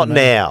 Not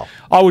now.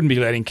 I wouldn't be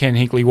letting Ken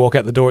Hinkley walk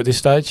out the door at this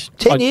stage.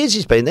 10 years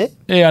he's been there.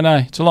 Yeah, I know.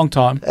 It's a long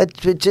time.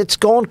 It's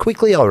gone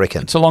quickly, I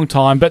reckon. It's a long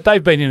time, but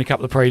they've been in a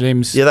couple of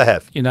prelims. Yeah, they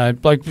have. You know,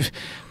 like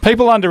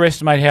people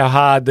underestimate how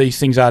hard these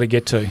things are to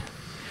get to.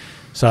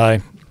 So...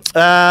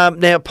 now,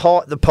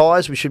 the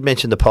Pies, we should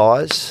mention the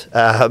Pies.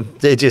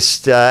 They're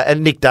just...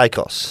 and Nick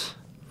Dacos.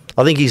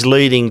 I think he's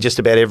leading just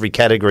about every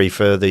category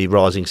for the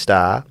Rising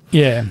Star.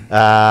 Yeah.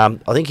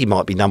 I think he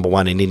might be number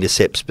 1 in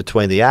intercepts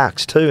between the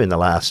arcs too in the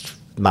last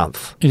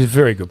month. He's a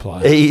very good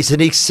player. He's an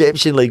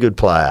exceptionally good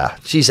player.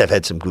 Jeez, they've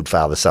had some good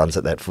father-sons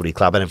at that footy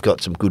club and have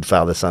got some good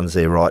father-sons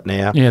there right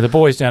now. Yeah, the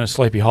boys down at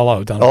Sleepy Hollow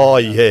have done Oh,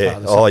 yeah.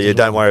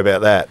 Don't worry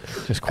about that.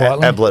 Just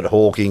quietly. Ablett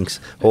Hawkins.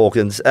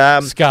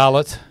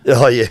 Scarlett.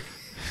 Oh, yeah.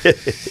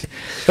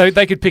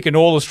 They could pick an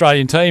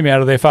all-Australian team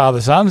out of their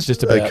father-sons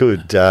just about. They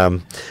could.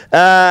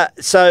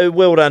 So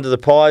well done to the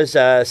Pies,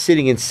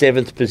 sitting in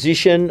 7th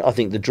position. I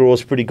think the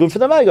draw's pretty good for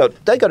them.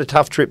 They got a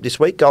tough trip this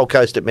week, Gold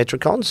Coast at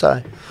Metricon,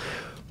 so,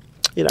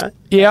 you know.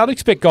 Yeah, I'd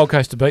expect Gold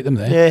Coast to beat them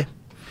there. Yeah.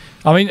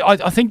 I mean,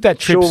 I think that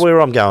trip's... Sure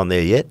where I'm going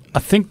there yet. I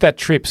think that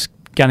trip's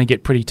going to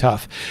get pretty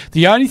tough.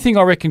 The only thing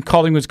I reckon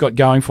Collingwood's got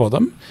going for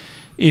them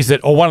is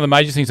that, or one of the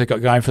major things they've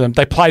got going for them,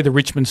 they play the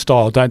Richmond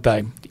style, don't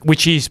they?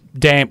 Which is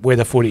damp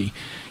weather footy.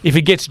 If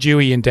it gets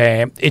dewy and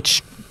damp,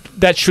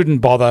 that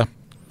shouldn't bother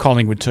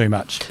Collingwood too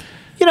much.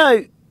 You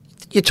know,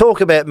 you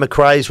talk about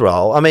McRae's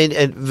role,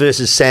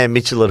 versus Sam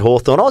Mitchell at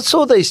Hawthorn. I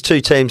saw these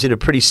two teams in a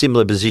pretty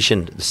similar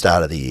position at the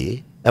start of the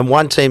year, and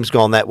one team's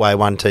gone that way,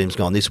 one team's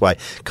gone this way.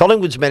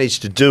 Collingwood's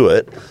managed to do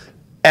it,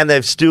 and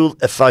they've still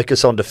a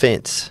focus on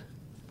defence.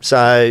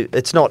 So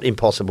it's not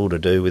impossible to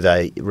do with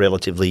a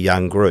relatively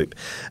young group.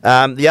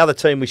 The other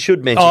team we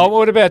should mention... Oh,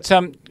 what about,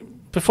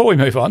 before we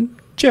move on,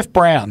 Jeff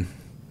Brown?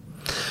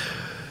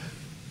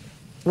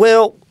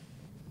 Well...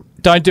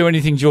 Don't do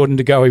anything Jordan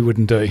De Goey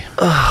wouldn't do.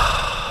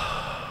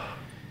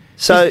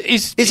 So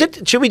is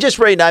it? Should we just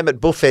rename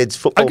it Buffhead's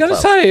Football Club? I'm going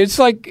to say it's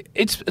like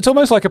it's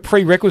almost like a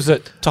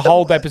prerequisite to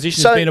hold that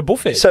position as being a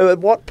Buffhead. So at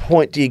what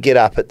point do you get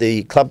up at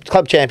the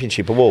club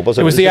championship award?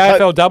 It was the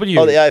AFLW.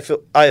 Oh,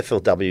 the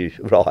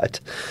AFLW,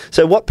 right.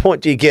 So at what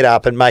point do you get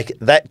up and make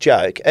that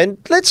joke? And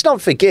let's not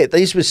forget,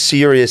 these were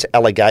serious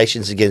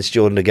allegations against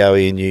Jordan De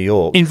Goey in New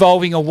York.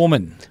 Involving a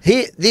woman.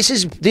 Here,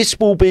 this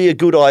will be a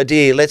good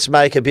idea. Let's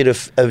make a bit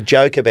of a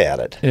joke about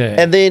it. Yeah.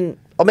 And then,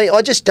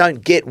 I just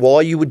don't get why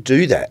you would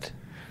do that.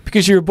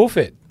 Because you're a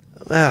Buffhead.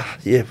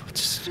 Yeah.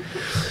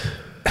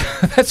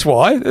 That's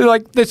why.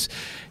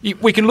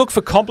 We can look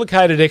for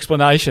complicated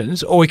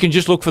explanations, or we can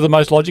just look for the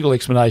most logical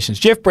explanations.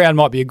 Jeff Brown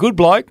might be a good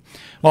bloke,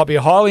 might be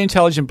a highly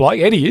intelligent bloke.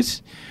 Eddie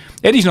is.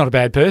 Eddie's not a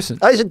bad person.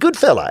 Oh, he's a good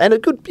fella and a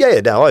good... Yeah,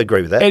 no, I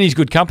agree with that. Eddie's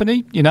good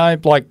company.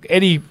 Like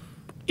Eddie,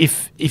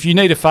 if you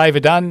need a favour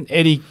done,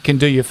 Eddie can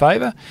do you a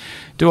favour,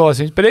 do all those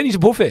things. But Eddie's a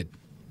Buffhead.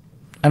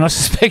 And I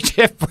suspect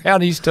Jeff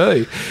Brown is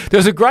too. There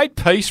was a great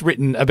piece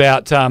written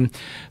about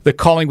the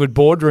Collingwood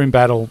boardroom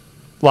battle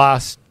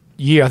last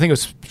year. I think it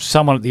was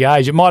someone at The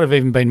Age. It might have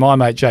even been my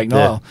mate, Jake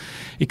Nile. Yeah.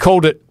 He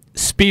called it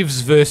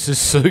Spivs versus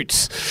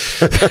Suits.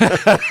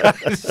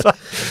 so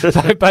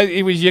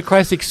it was your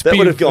classic Spiv. That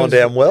would have gone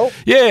down well.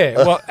 Yeah.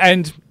 Well,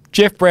 and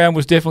Jeff Brown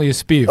was definitely a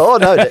Spiv. Oh,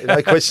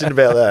 no question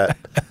about that.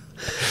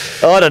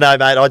 I don't know,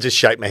 mate. I just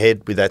shake my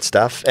head with that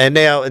stuff. And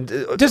now...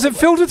 Does it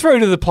filter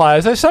through to the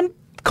players? There's some...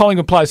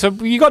 Collingwood players. So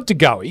you got De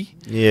Goey.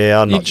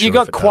 Yeah, I'm not sure. You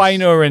got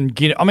Quaynor and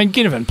Ginnivan.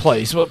 Ginnivan,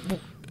 please.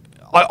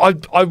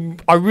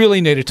 I really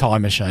need a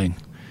time machine.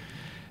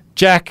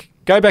 Jack,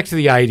 go back to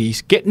the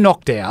 80s, get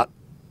knocked out,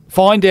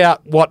 find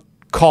out what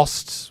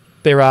costs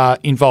there are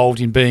involved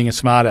in being a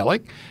smart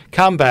aleck,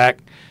 come back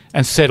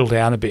and settle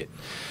down a bit.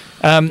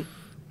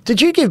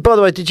 Did you give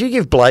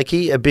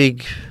Blakey a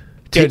big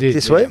tip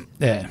this week?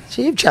 Yeah.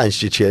 So you've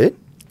changed your tune.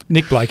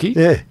 Nick Blakey.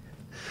 Yeah.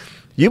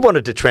 You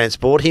wanted to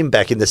transport him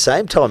back in the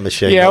same time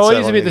machine. Yeah, well,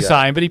 he's a bit the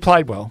same, but he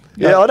played well.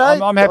 Yeah, I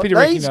know. I'm happy to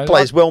recognize. He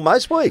plays well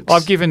most weeks.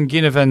 I've given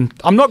Ginnivan...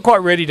 I'm not quite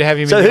ready to have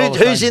him in the Hall of Fame.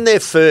 So who's in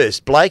there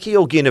first, Blakey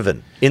or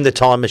Ginnivan, in the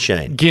time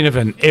machine?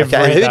 Ginnivan, every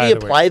day. And who do you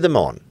play them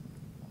on?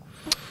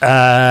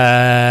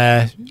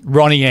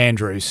 Ronnie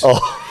Andrews.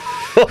 Oh,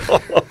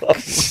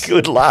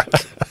 good luck.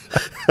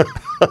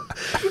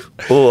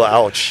 Oh,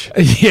 ouch.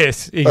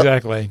 Yes,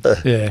 exactly.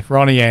 Yeah,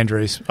 Ronnie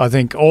Andrews, I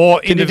think. Or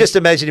Can you just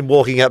imagine him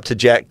walking up to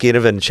Jack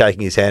Ginnivan,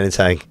 shaking his hand and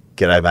saying,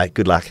 "G'day, mate.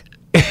 Good luck."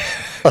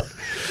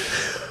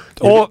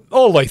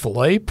 or Lethal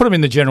Lee. Put him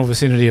in the general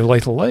vicinity of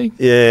Lethal Lee.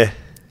 Yeah.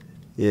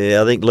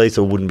 I think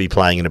Lethal wouldn't be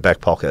playing in a back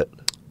pocket.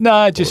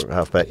 No, just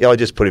halfback. Yeah, I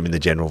just put him in the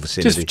general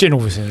vicinity. Just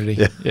general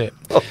vicinity. Yeah.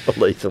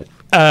 Lethal.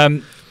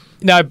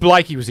 No,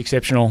 Blakey was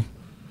exceptional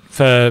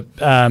for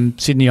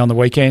Sydney on the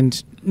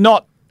weekend.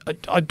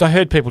 I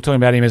heard people talking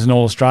about him as an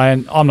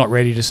All-Australian. I'm not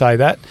ready to say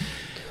that.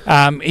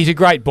 He's a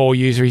great ball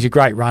user. He's a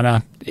great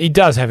runner. He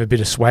does have a bit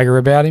of swagger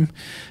about him,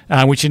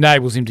 which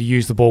enables him to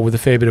use the ball with a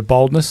fair bit of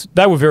boldness.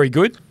 They were very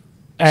good.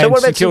 And so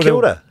what about St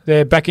Kilda?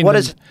 They're back in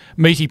the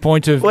meaty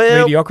point of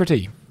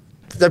mediocrity.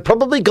 They've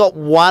probably got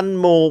one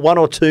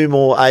or two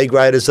more A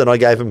graders than I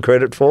gave them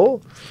credit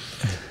for,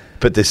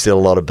 but there's still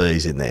a lot of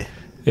Bs in there.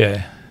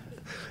 Yeah.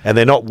 And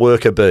they're not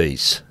worker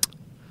Bs.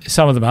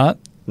 Some of them aren't.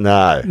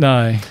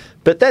 No.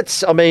 But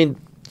that's, 2-6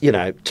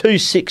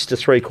 to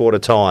 3/4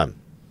 time.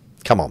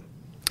 Come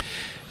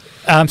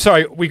on.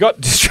 Sorry, we got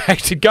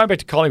distracted. Going back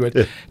to Collingwood.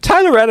 Yeah.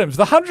 Taylor Adams,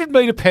 the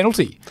 100-metre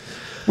penalty.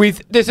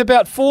 There's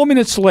about 4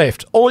 minutes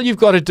left. All you've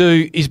got to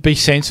do is be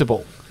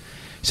sensible.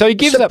 So he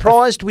gives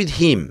surprised with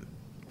him.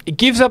 He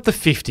gives up the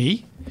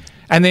 50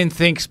 and then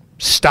thinks,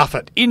 stuff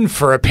it. In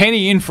for a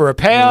penny, in for a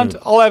pound.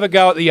 I'll have a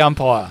go at the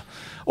umpire.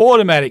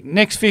 Automatic.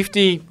 Next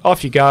 50,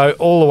 off you go,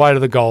 all the way to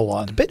the goal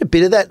line. Been a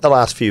bit of that the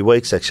last few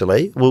weeks,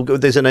 actually.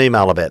 There's an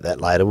email about that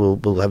later.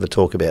 We'll have a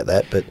talk about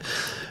that. But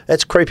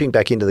that's creeping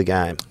back into the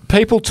game.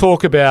 People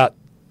talk about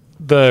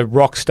the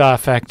rock star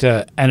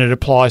factor, and it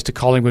applies to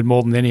Collingwood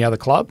more than any other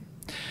club.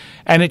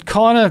 And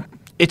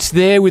it's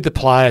there with the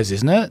players,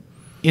 isn't it?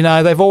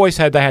 They've always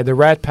had the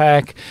Rat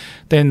Pack,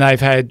 then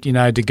they've had, De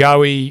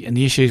Goey and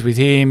the issues with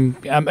him.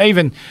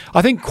 Even,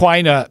 I think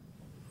Quainer,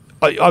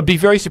 I'd be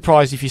very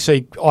surprised if you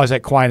see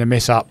Isaac Quainer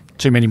mess up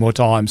too many more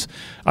times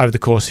over the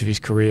course of his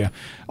career.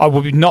 I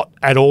would be not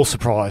at all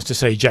surprised to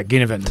see Jack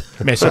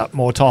Ginnivan mess up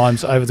more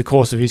times over the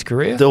course of his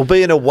career. There'll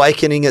be an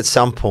awakening at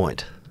some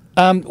point.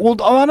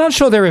 Well, I'm not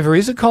sure there ever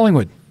is at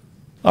Collingwood.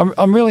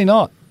 I'm really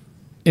not,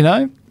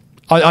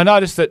 I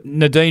noticed that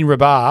Nadine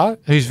Rabar,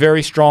 who's a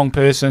very strong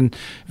person,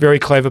 very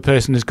clever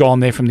person, has gone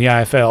there from the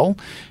AFL.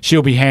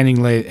 She'll be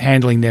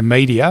handling their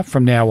media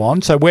from now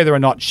on. So whether or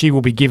not she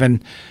will be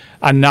given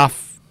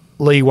enough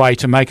leeway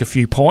to make a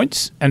few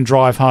points and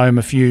drive home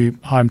a few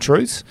home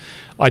truths,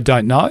 I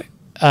don't know.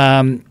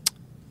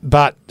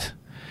 But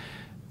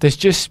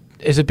there's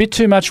a bit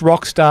too much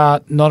rock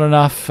star, not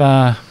enough.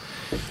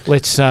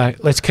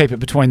 Let's keep it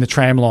between the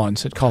tram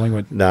lines at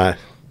Collingwood. No,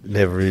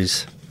 never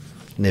is.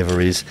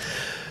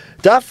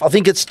 Duff, I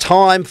think it's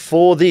time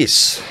for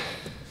this.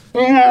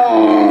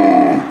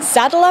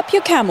 Saddle up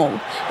your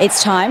camel.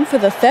 It's time for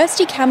the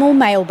Thirsty Camel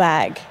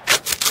mailbag.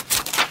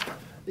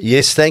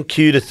 Yes, thank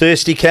you to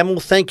Thirsty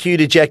Camel. Thank you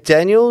to Jack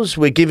Daniels.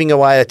 We're giving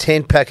away a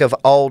 10-pack of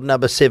old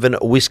number 7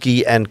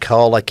 whiskey and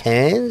cola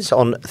cans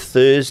on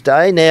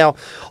Thursday. Now,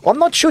 I'm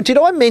not sure, did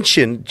I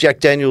mention Jack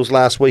Daniels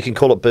last week and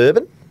call it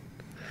bourbon?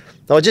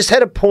 I just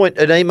had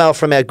an email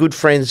from our good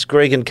friends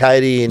Greg and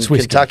Katie in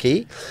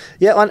Kentucky.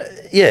 Yeah,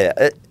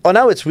 I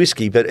know it's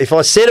whiskey, but if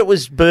I said it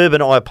was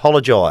bourbon, I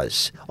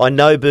apologise. I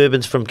know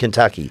bourbon's from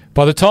Kentucky.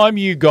 By the time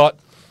you got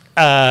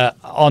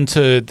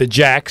onto the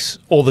Jacks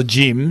or the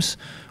Jims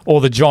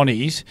or the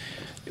Johnnies,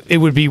 it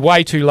would be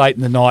way too late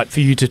in the night for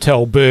you to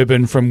tell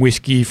bourbon from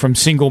whiskey, from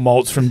single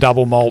malts, from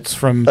double malts,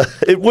 from...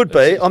 It would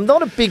be. I'm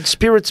not a big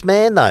spirits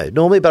man, though,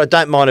 normally, but I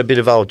don't mind a bit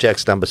of old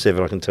Jack's number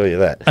 7, I can tell you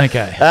that.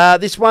 Okay.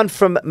 This one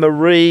from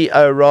Marie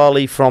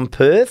O'Reilly from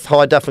Perth.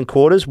 Hi, Duff and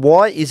Quarters.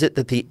 Why is it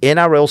that the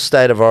NRL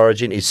State of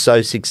Origin is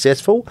so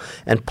successful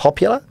and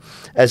popular,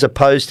 as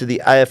opposed to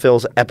the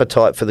AFL's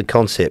appetite for the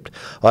concept?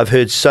 I've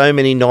heard so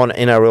many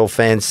non-NRL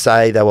fans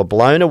say they were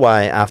blown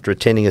away after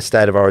attending a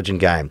State of Origin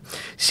game.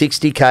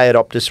 60k at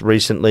Optus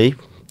recently,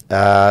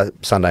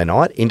 Sunday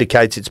night,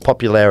 indicates its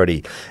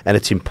popularity and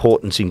its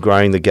importance in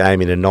growing the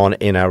game in a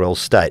non-NRL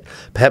state.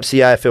 Perhaps the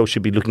AFL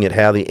should be looking at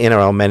how the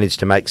NRL managed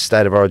to make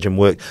State of Origin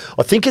work.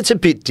 I think it's a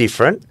bit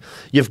different.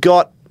 You've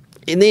got...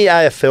 In the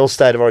AFL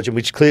State of Origin,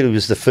 which clearly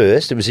was the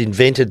first, it was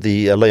invented,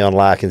 Leon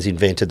Larkins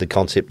invented the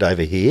concept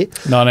over here.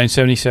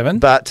 1977.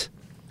 But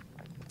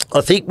I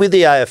think with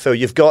the AFL,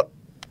 you've got,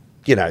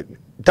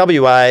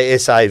 WA,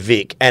 SA,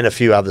 Vic, and a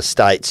few other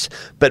states,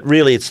 but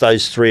really it's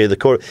those three of the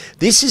core.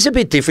 This is a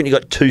bit different. You've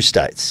got two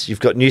states. You've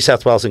got New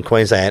South Wales and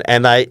Queensland,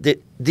 and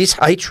this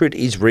hatred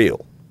is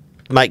real.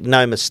 Make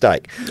no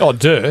mistake. Oh,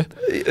 duh.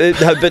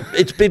 No, but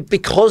it's been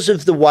because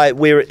of the way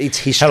where it's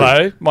history.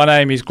 Hello, my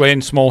name is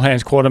Glenn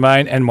Smallhands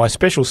Quartermain, and my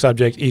special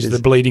subject is the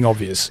bleeding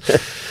obvious.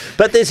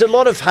 But there's a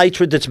lot of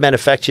hatred that's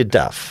manufactured,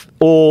 Duff,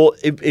 or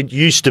it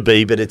used to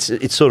be, but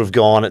it's sort of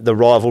gone. The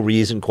rivalry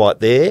isn't quite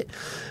there.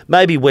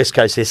 Maybe West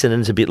Coast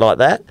Essendon's a bit like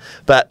that,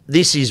 but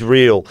this is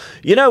real.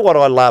 You know what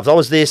I loved? I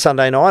was there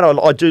Sunday night.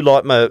 I do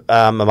like my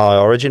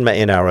Origin, my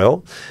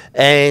NRL,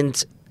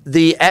 and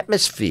the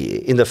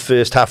atmosphere in the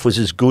first half was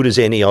as good as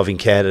any I've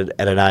encountered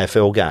at an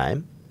AFL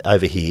game.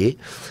 over here,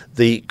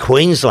 the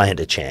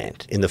Queenslander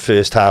chant in the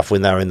first half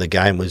when they were in the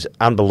game was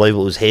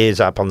unbelievable. It was hairs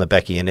up on the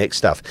back of your neck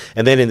stuff.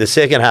 And then in the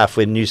second half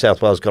when New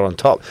South Wales got on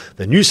top,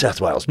 the New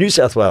South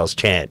Wales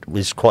chant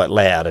was quite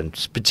loud, and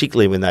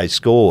particularly when they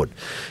scored.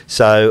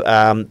 So,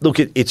 look,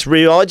 it's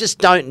real. I just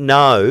don't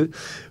know.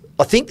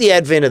 I think the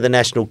advent of the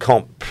national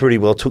comp pretty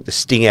well took the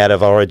sting out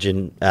of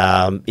Origin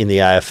in the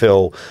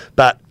AFL.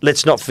 But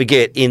let's not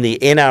forget, in the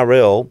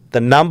NRL,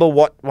 the number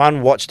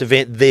one watched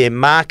event, their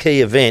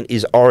marquee event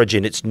is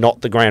Origin. It's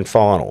not the grand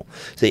final.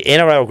 It's the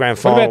NRL grand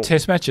final. What about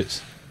test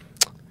matches?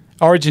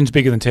 Origin's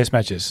bigger than test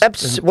matches.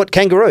 What,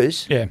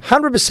 Kangaroos? Yeah.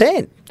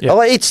 100%. Yeah.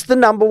 Oh, it's the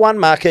number one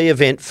marquee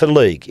event for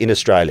league in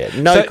Australia.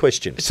 No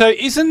question. So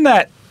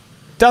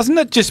doesn't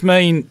it just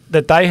mean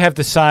that they have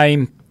the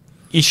same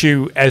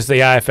issue as the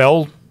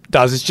AFL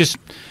does? It's just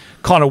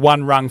kind of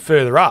one rung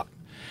further up.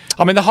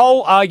 I mean, the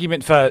whole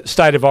argument for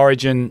state of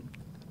origin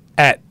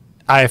at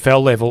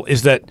AFL level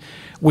is that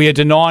we are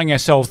denying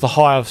ourselves the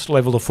highest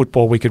level of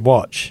football we could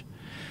watch.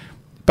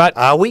 But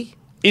are we?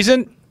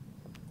 Isn't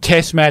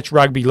Test match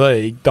rugby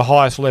league the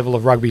highest level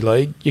of rugby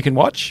league you can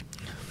watch?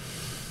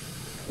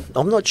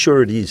 I'm not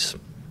sure it is.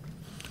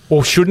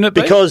 Or shouldn't it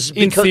be? Because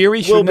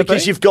theory, shouldn't it be?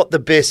 Because you've got the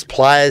best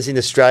players in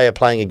Australia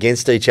playing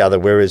against each other,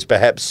 whereas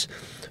perhaps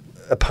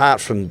apart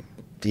from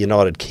the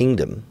United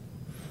Kingdom,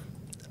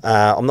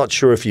 I'm not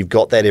sure if you've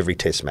got that every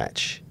test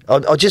match. I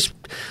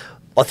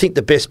think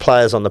the best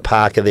players on the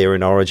park are there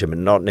in Origin, but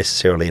not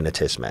necessarily in a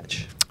test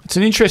match. It's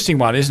an interesting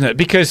one, isn't it?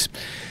 Because,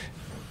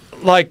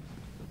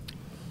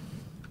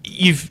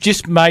 you've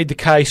just made the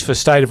case for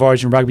state of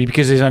origin rugby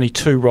because there's only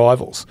two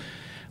rivals.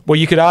 Well,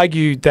 you could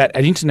argue that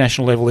at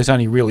international level there's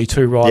only really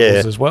two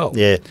rivals as well.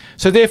 Yeah.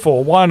 So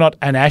therefore, why not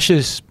an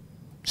Ashes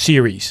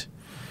series,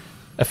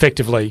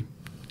 effectively?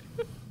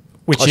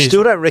 I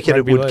still don't reckon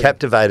it would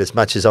captivate as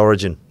much as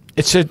Origin.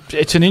 It's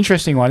an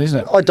interesting one, isn't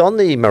it? I donned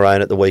the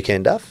maroon at the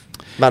weekend, Duff.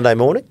 Monday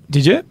morning.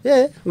 Did you?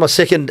 Yeah. My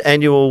second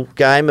annual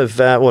game of,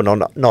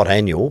 not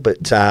annual,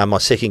 but my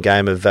second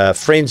game of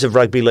Friends of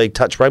Rugby League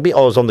Touch Rugby. I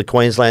was on the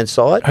Queensland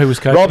side. Who was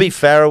coaching? Robbie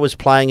Farah was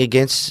playing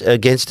against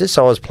us.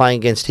 I was playing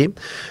against him.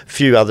 A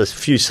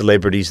few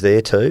celebrities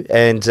there too.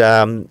 And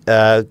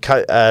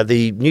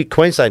the new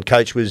Queensland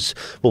coach was,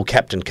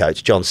 captain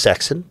coach, John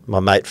Saxon, my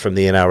mate from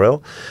the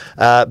NRL.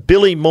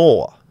 Billy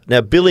Moore.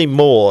 Now, Billy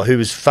Moore, who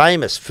was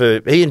famous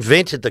he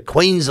invented the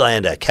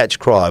Queenslander catch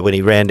cry when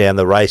he ran down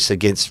the race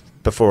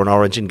before an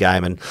Origin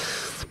game and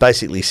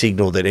basically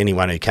signalled that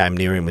anyone who came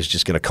near him was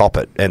just going to cop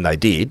it, and they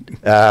did.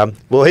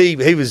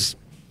 He was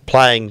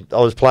playing, I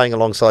was playing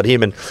alongside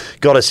him and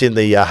got us in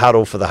the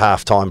huddle for the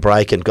halftime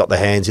break and got the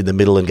hands in the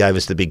middle and gave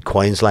us the big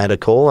Queenslander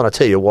call, and I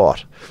tell you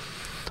what,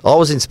 I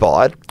was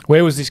inspired.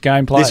 Where was this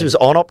game played? This was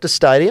on Optus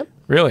Stadium.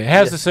 Really?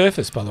 How's the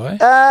surface, by the way?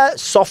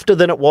 Softer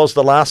than it was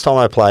the last time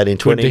I played in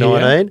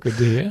 2019. Good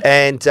to hear.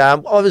 And I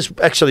was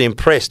actually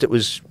impressed. It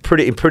was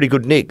in pretty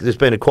good nick. There's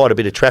been quite a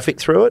bit of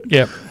traffic through it.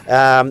 Yep.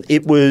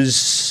 It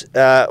was,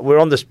 we're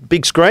on this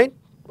big screen.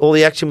 All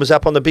the action was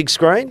up on the big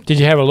screen. Did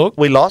you have a look?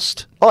 We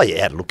lost. Oh, yeah,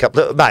 I had a look up.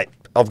 Mate,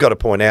 I've got to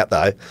point out,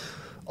 though,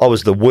 I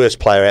was the worst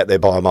player out there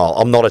by a mile.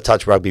 I'm not a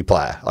touch rugby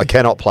player. I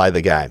cannot play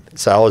the game.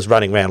 So I was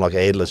running around like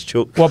a headless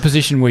chook. What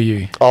position were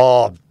you?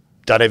 Oh,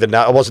 don't even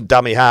know. I wasn't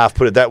dummy half,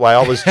 put it that way.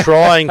 I was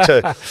trying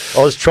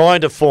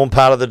to form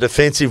part of the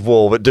defensive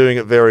wall, but doing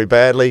it very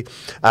badly.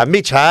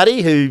 Mitch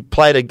Hardy, who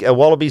played a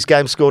Wallabies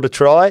game, scored a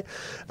try.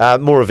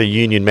 More of a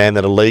union man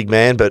than a league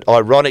man, but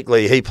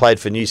ironically, he played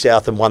for New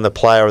South and won the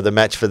player of the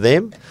match for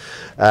them.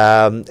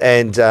 And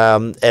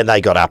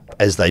they got up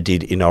as they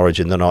did in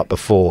Origin the night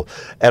before.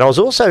 And I was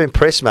also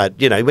impressed, mate.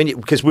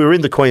 Because we were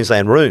in the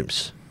Queensland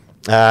rooms.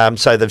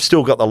 So they've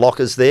still got the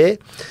lockers there,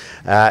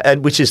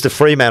 and which is the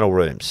Fremantle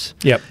rooms.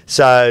 Yep.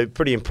 So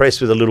pretty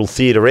impressed with the little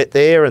theaterette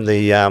there and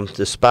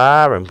the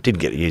spa, and didn't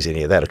get to use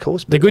any of that, of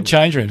course. They're good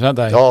change rooms, aren't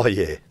they? Oh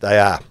yeah, they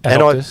are.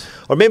 And I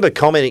remember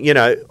commenting.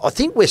 I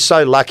think we're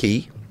so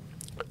lucky.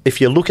 If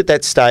you look at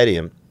that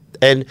stadium,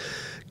 and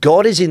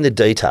God is in the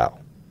detail.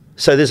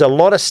 So there's a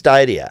lot of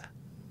stadia.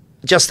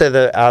 Just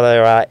there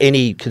are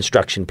any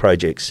construction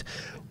projects,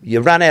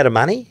 you run out of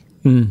money,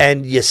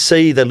 and you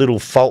see the little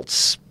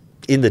faults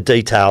in the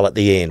detail at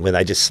the end when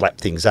they just slap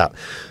things up.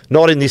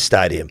 Not in this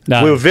stadium.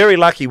 No. We were very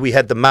lucky we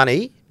had the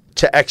money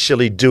to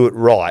actually do it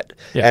right.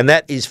 Yep. And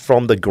that is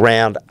from the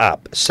ground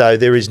up. So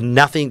there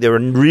are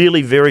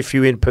really very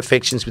few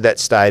imperfections with that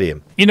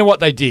stadium. You know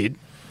what they did?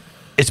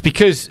 It's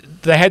because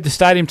they had the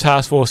Stadium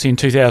Task Force in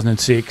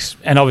 2006,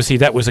 and obviously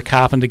that was a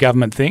Carpenter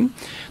government thing.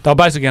 They were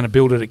basically going to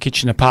build it at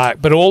Kitchener Park,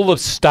 but all the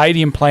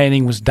stadium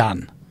planning was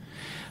done.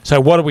 So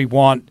what do we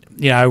want?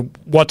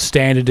 What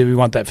standard do we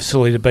want that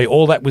facility to be?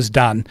 All that was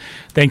done.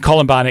 Then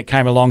Colin Barnett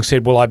came along and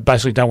said, well, I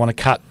basically don't want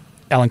to cut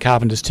Alan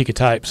Carpenter's ticker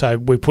tape, so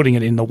we're putting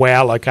it in the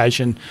WOW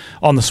location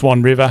on the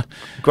Swan River.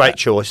 Great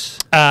choice.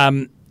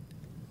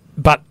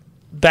 But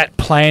that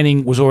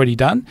planning was already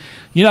done.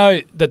 You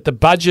know that the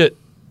budget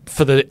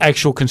for the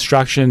actual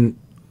construction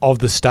of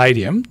the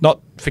stadium,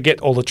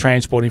 forget all the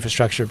transport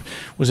infrastructure,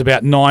 was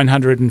about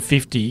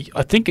 950.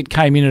 I think it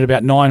came in at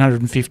about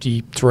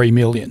 953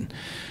 million.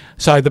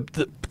 So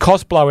the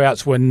cost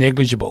blowouts were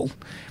negligible,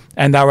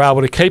 and they were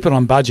able to keep it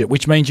on budget,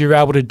 which means you're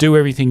able to do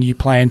everything you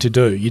plan to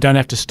do. You don't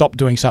have to stop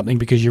doing something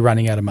because you're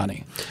running out of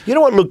money. You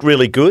know what looked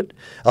really good?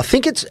 I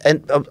think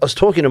and I was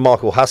talking to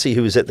Michael Hussey,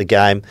 who was at the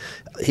game.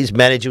 His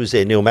manager was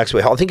there, Neil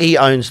Maxwell. I think he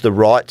owns the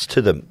rights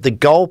to them. The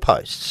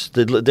goalposts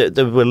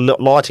that were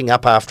lighting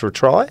up after a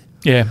try.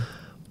 Yeah.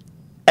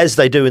 As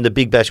they do in the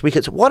Big Bash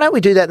wickets. Why don't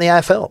we do that in the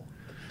AFL?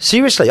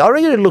 Seriously, I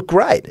reckon it looked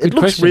great. It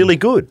looks really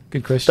good.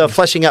 Good question. They're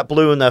flashing up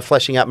blue and they're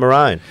flashing up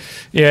maroon.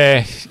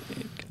 Yeah.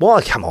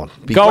 Why? Come on.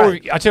 I tell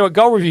you what,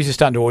 goal reviews are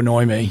starting to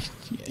annoy me.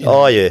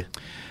 Oh, yeah.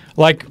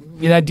 Like,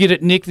 did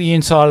it nick the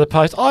inside of the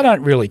post? I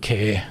don't really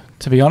care,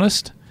 to be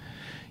honest.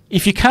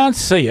 If you can't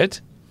see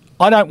it,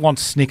 I don't want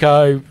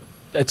Snicko,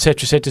 et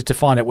cetera, to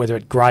find out whether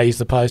it grazed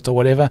the post or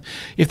whatever.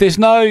 If it's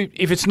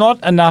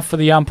not enough for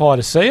the umpire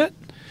to see it,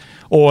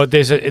 or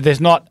there's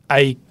not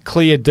a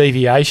clear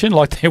deviation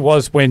like there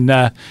was when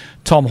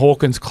Tom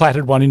Hawkins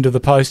clattered one into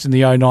the post in the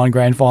 2009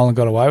 grand final and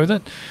got away with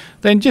it,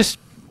 then just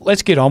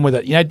let's get on with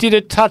it. Did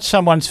it touch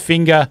someone's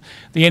finger,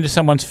 the end of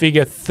someone's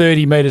finger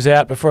 30 metres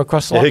out before it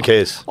crossed the line? Who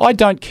cares? I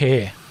don't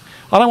care.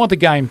 I don't want the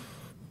game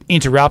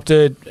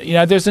interrupted.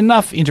 There's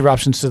enough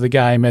interruptions to the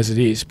game as it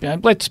is.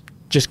 Let's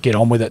just get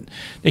on with it.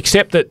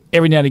 Except that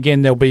every now and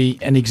again there'll be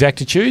an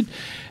exactitude.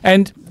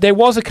 And there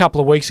was a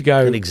couple of weeks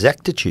ago... An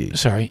exactitude?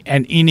 Sorry,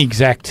 an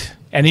inexact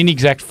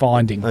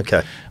finding.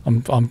 Okay.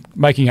 I'm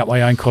making up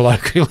my own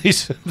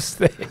colloquialisms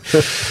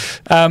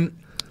there.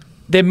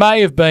 There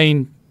may have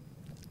been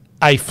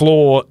a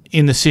flaw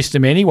in the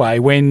system anyway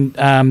when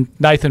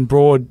Nathan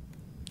Broad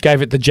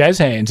gave it the jazz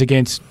hands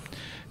against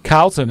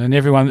Carlton and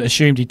everyone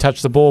assumed he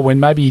touched the ball when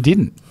maybe he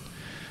didn't.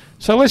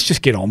 So let's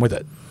just get on with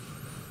it.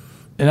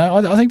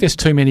 I think there's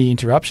too many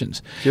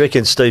interruptions. Do you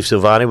reckon Steve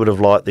Silvani would have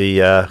liked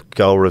the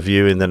goal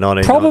review in the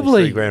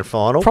 1993 grand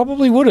final?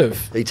 Probably would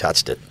have. He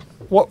touched it.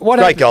 What Great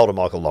happened? goal to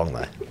Michael Long,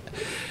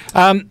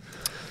 though.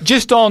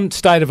 Just on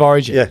State of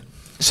Origin. Yeah.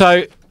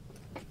 So,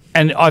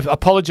 and I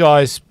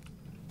apologise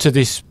to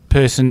this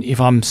person if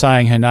I'm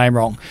saying her name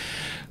wrong.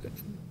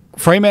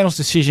 Fremantle's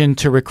decision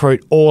to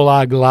recruit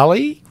Orla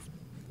Glully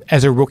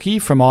as a rookie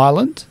from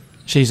Ireland.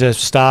 She's a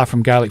star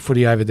from Gaelic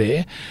footy over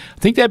there. I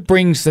think that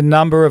brings the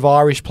number of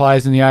Irish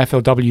players in the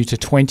AFLW to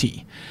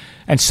 20,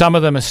 and some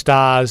of them are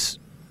stars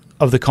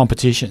of the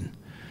competition.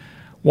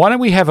 Why don't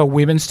we have a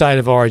Women's State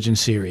of Origin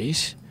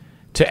series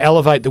to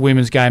elevate the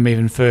women's game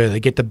even further,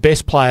 get the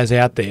best players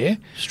out there?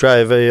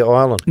 Australia v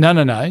Ireland.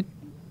 No.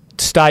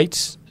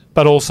 States,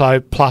 but also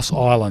plus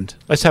Ireland.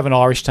 Let's have an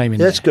Irish team in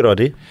there. That's a good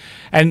idea.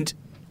 And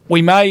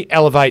we may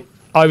elevate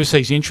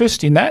overseas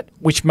interest in that,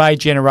 which may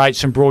generate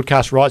some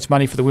broadcast rights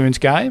money for the women's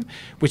game,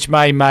 which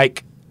may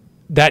make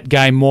that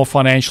game more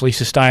financially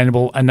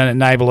sustainable and then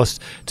enable us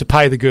to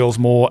pay the girls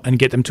more and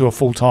get them to a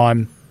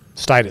full-time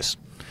status.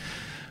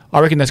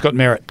 I reckon that's got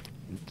merit.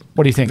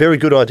 What do you think? Very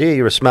good idea.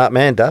 You're a smart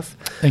man, Duff.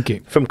 Thank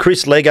you. From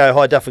Chris Lego,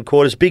 hi Duff and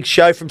Quarters. Big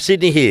show from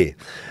Sydney here.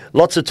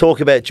 Lots of talk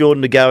about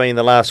Jordan De Goey in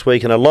the last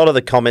week, and a lot of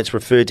the comments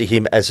referred to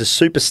him as a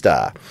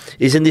superstar.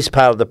 Isn't this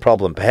part of the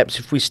problem? Perhaps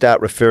if we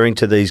start referring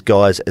to these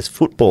guys as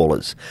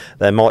footballers,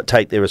 they might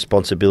take their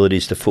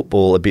responsibilities to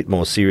football a bit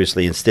more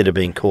seriously instead of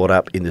being caught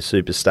up in the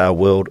superstar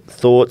world.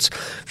 Thoughts?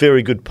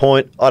 Very good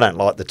point. I don't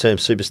like the term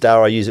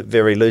superstar. I use it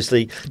very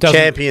loosely.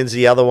 Champion's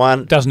the other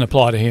one. Doesn't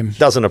apply to him.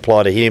 Doesn't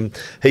apply to him.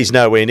 He's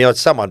nowhere near.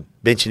 Someone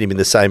mentioned him in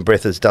the same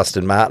breath as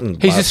Dustin Martin.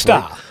 He's a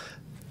star. Week.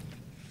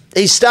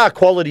 His star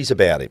qualities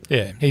about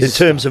him, in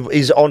terms of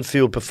his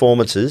on-field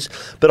performances,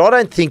 but I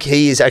don't think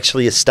he is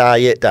actually a star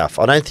yet, Duff.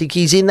 I don't think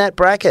he's in that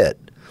bracket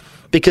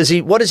because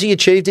what has he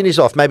achieved in his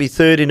life? Maybe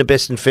third in a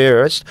best and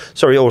fairest,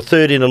 or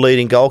third in a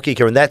leading goal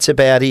kicker, and that's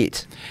about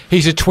it.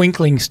 He's a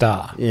twinkling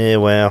star. Yeah,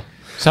 wow.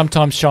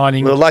 Sometimes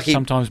shining,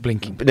 sometimes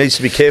blinking. Needs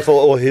to be careful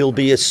or he'll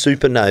be a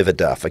supernova,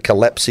 Duff, a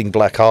collapsing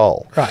black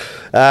hole.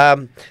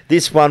 Right.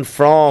 This one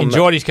from... In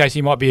Geordie's case,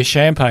 he might be a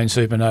champagne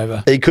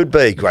supernova. He could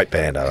be. Great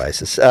band,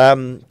 Oasis.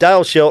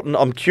 Dale Shelton,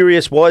 I'm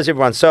curious, why is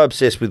everyone so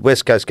obsessed with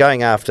West Coast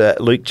going after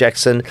Luke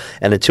Jackson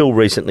and until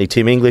recently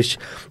Tim English?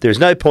 There is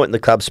no point in the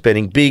club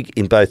spending big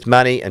in both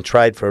money and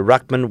trade for a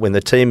ruckman when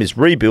the team is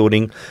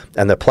rebuilding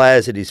and the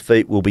players at his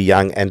feet will be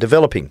young and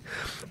developing.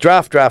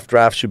 Draft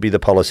should be the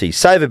policy.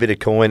 Save a bit of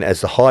coin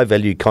as the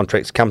high-value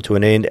contracts come to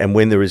an end, and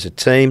when there is a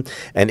team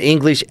and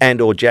English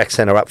and or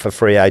Jackson are up for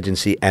free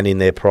agency and in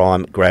their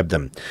prime, grab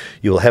them.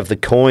 You'll have the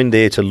coin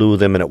there to lure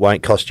them and it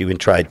won't cost you in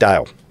trade.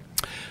 Dale.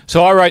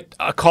 So I wrote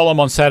a column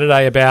on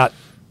Saturday about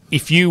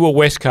if you were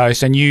West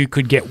Coast and you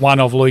could get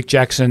one of Luke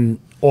Jackson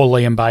or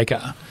Liam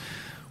Baker,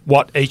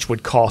 what each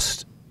would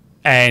cost,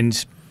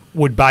 and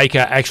would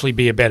Baker actually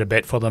be a better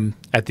bet for them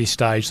at this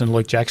stage than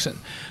Luke Jackson?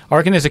 I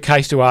reckon there's a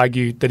case to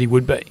argue that he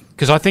would be,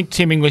 because I think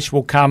Tim English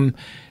will come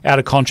out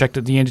of contract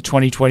at the end of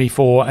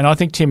 2024, and I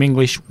think Tim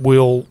English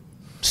will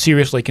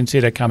seriously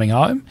consider coming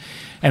home,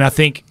 and I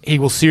think he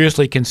will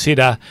seriously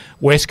consider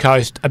West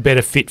Coast a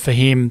better fit for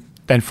him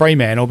than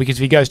Fremantle, because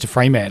if he goes to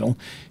Fremantle,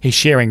 he's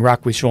sharing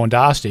ruck with Sean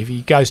Darcy. If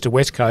he goes to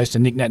West Coast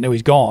and Nick Naitanui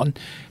is gone,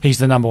 he's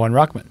the number one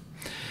ruckman.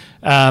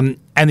 And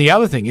the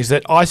other thing is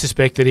that I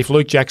suspect that if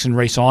Luke Jackson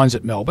re-signs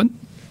at Melbourne,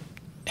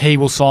 he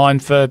will sign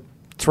for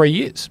 3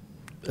 years.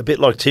 A bit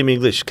like Tim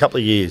English, a couple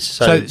of years.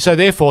 So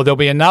therefore, there'll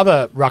be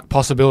another ruck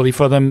possibility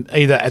for them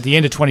either at the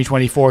end of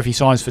 2024 if he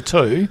signs for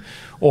 2,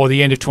 or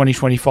the end of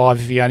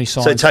 2025 if he only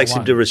signs for 1. So it takes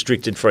him to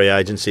restricted free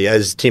agency,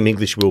 as Tim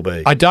English will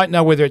be. I don't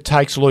know whether it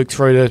takes Luke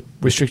through to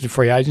restricted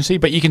free agency,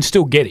 but you can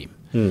still get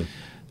him.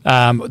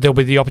 There'll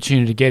be the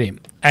opportunity to get him.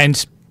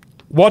 And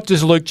what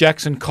does Luke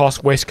Jackson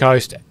cost West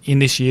Coast in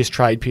this year's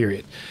trade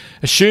period?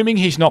 Assuming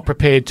he's not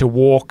prepared to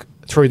walk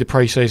through the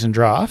pre-season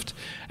draft,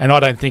 and I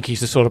don't think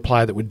he's the sort of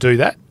player that would do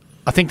that.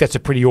 I think that's a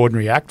pretty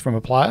ordinary act from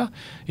a player,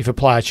 if a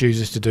player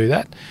chooses to do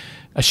that.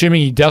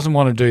 Assuming he doesn't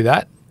want to do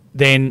that,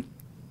 then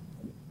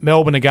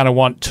Melbourne are going to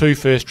want 2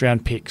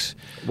 first-round picks.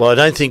 Well, I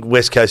don't think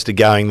West Coast are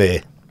going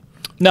there.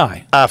 No.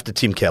 After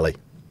Tim Kelly.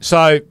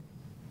 So,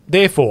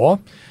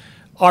 therefore,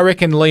 I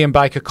reckon Liam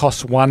Baker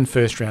costs 1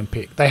 first-round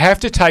pick. They have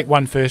to take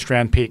 1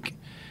 first-round pick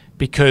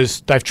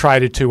because they've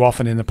traded too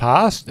often in the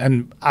past,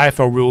 and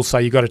AFL rules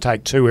say you've got to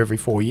take 2 every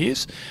 4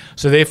 years.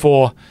 So,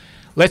 therefore,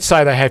 let's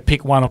say they have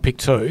pick 1 or pick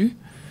 2.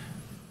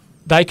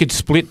 They could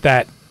split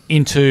that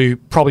into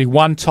probably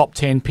 1 top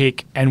 10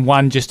 pick and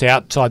 1 just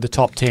outside the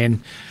top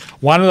 10.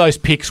 One of those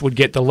picks would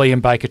get the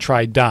Liam Baker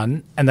trade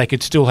done, and they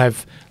could still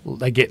have,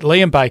 they get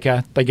Liam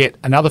Baker, they get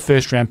another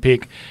first-round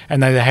pick,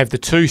 and they have the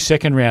 2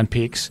 second-round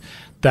picks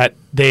that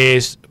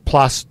theirs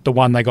plus the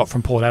one they got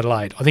from Port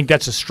Adelaide. I think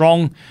that's a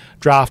strong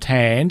draft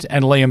hand,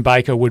 and Liam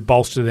Baker would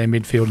bolster their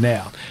midfield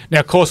now.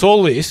 Now, of course,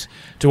 all this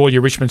to all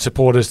your Richmond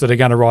supporters that are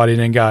going to write in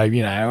and go,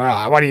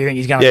 what do you think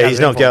he's going to go? Yeah, he's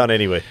not going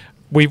anywhere.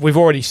 We've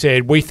already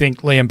said we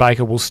think Liam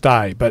Baker will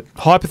stay, but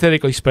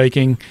hypothetically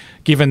speaking,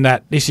 given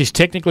that this is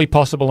technically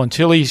possible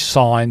until he's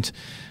signed,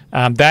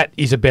 that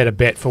is a better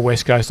bet for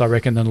West Coast, I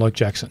reckon, than Luke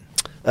Jackson.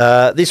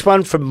 This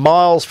one from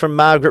Miles from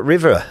Margaret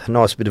River.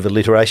 Nice bit of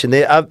alliteration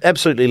there. I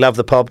absolutely love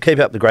the pod. Keep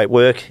up the great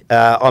work.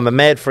 I'm a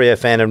mad Freo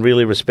fan and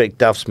really respect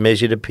Duff's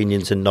measured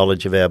opinions and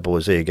knowledge of our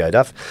boys. There you go,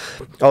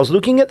 Duff. I was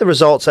looking at the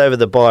results over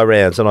the bye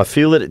rounds, and I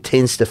feel that it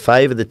tends to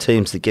favour the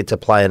teams that get to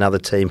play another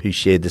team who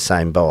shared the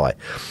same bye.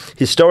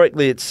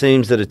 Historically, it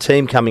seems that a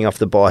team coming off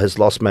the bye has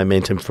lost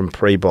momentum from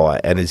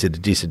pre-bye and is at a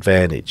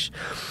disadvantage.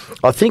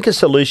 I think a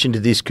solution to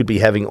this could be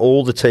having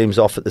all the teams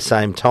off at the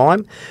same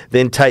time,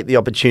 then take the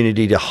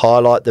opportunity to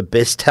highlight the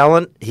best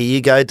talent, here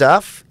you go,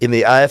 Duff, in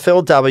the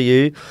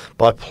AFLW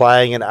by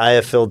playing an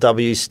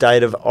AFLW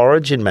State of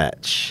Origin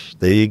match.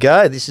 There you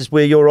go. This is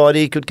where your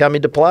idea could come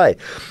into play.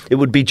 It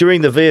would be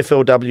during the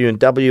VFLW and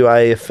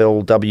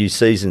WAFLW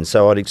season,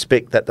 so I'd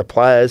expect that the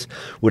players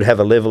would have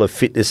a level of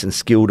fitness and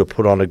skill to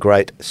put on a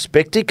great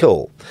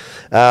spectacle.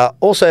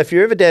 Also, if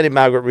you're ever down in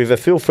Margaret River,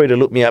 feel free to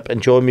look me up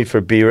and join me for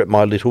a beer at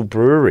my little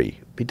brewery.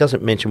 He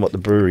doesn't mention what the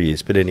brewery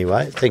is, but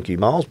anyway, thank you,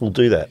 Miles. We'll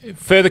do that.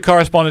 Further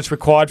correspondence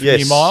required from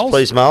you, Miles.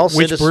 Please, Miles.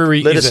 Which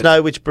brewery let is us it?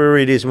 know which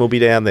brewery it is, and we'll be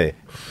down there.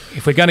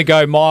 If we're going to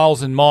go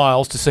miles and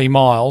miles to see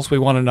Miles, we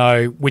want to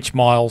know which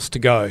miles to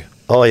go.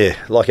 Oh, yeah,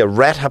 like a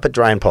rat up a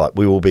drainpipe.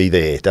 We will be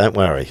there, don't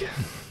worry.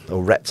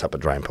 Or rats up a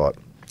drainpipe.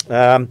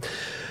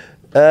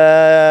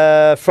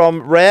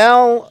 From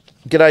Raoul,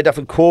 g'day Duff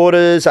and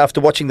Quarters.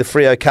 After watching the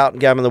Freo Carlton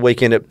game on the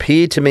weekend, it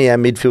appeared to me our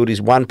midfield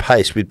is one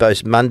pace with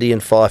both Mundy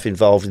and Fife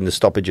involved in the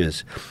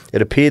stoppages.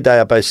 It appeared they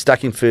are both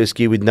stuck in first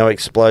gear with no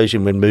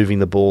explosion when moving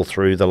the ball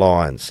through the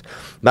lines.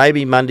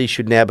 Maybe Mundy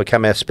should now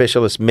become our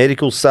specialist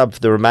medical sub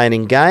for the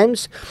remaining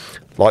games,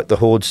 like the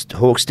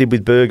Hawks did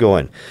with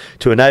Burgoyne,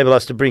 to enable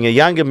us to bring a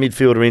younger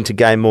midfielder in to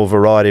gain more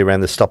variety around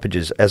the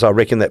stoppages, as I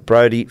reckon that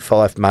Brodie,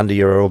 Fife, Mundy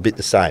are all a bit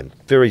the same.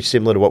 Very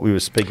similar to what we were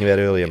speaking about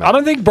earlier, mate. I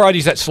don't think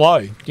Brodie's that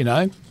slow, you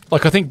know.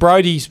 Like, I think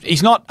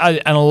he's not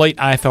an elite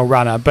AFL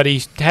runner, but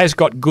he has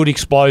got good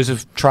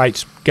explosive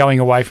traits going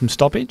away from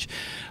stoppage.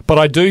 But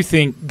I do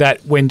think that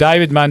when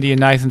David Mundy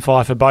and Nathan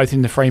Fife are both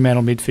in the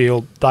Fremantle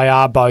midfield, they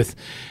are both...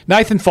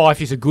 Nathan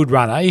Fife is a good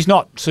runner. He's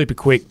not super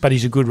quick, but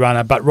he's a good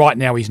runner. But right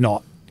now he's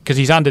not, because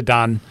he's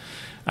underdone.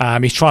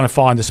 He's trying to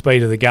find the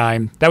speed of the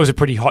game. That was a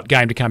pretty hot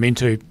game to come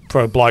into for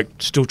a bloke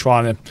still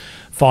trying to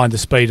find the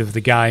speed of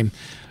the game.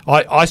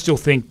 I still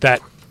think that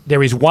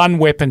there is one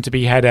weapon to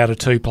be had out of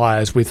 2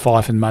 players with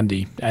Fife and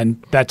Mundy,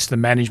 and that's the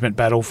management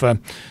battle for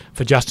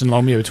Justin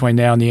Longmuir between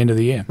now and the end of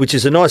the year. Which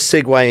is a nice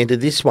segue into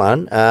this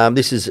one.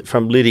 This is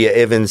from Lydia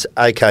Evans,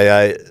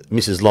 a.k.a.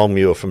 Mrs.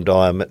 Longmuir from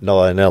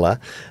Dianella.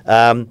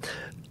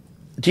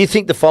 Do you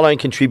think the following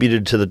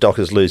contributed to the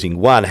Dockers losing?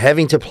 1,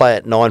 having to play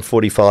at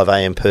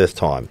 9:45am Perth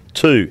time.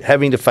 2,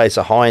 having to face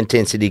a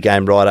high-intensity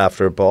game right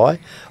after a bye,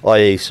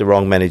 i.e.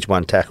 Sarong managed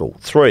 1 tackle.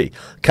 3,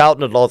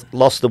 Carlton had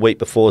lost the week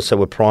before, so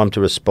were primed to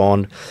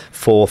respond.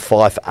 4,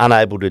 Fife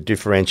unable to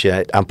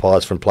differentiate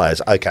umpires from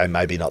players. Okay,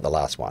 maybe not the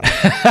last one.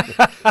 It's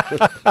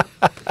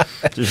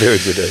a very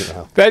good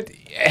email. But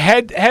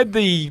had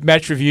the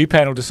match review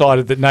panel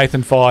decided that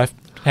Nathan Fife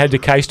had the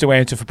case to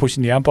answer for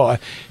pushing the umpire.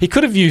 He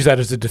could have used that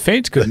as a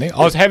defence, couldn't he?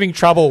 I was having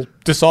trouble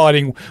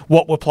deciding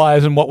what were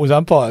players and what was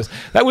umpires.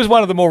 That was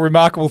one of the more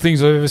remarkable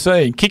things I've ever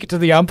seen. Kick it to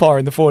the umpire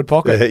in the forward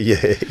pocket.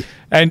 Yeah.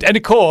 And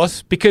of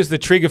course, because the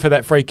trigger for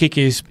that free kick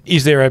is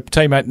there a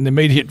teammate in the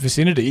immediate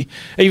vicinity,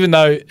 even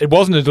though it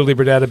wasn't a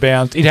deliberate out of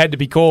bounds, it had to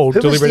be called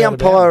Who deliberate was the out of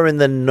bounds. umpire in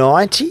the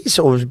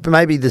 90s? Or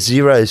maybe the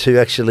Zeros who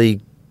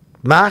actually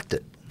marked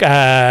it?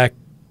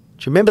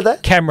 Do you remember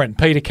that?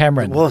 Peter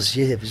Cameron. It was,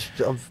 yeah.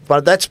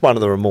 But that's one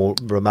of the more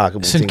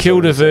remarkable things. St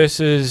Kilda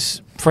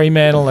versus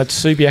Fremantle at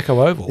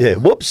Subiaco Oval. Yeah.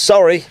 Whoops,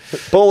 sorry.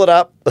 Ball it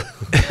up.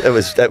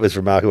 that was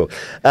remarkable.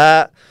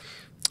 I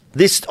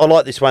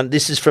like this one.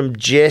 This is from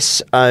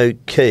Jess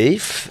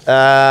O'Keefe.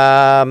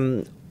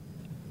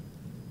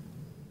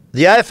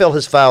 The AFL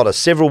has failed us.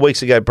 Several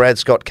weeks ago, Brad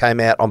Scott came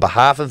out on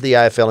behalf of the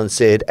AFL and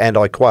said, and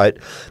I quote,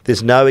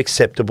 "There's no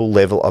acceptable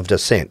level of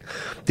dissent.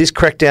 This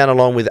crackdown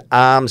along with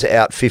arms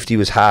out 50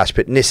 was harsh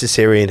but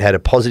necessary and had a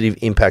positive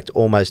impact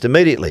almost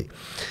immediately."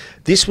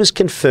 This was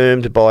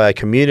confirmed by a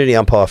community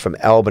umpire from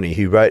Albany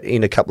who wrote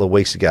in a couple of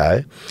weeks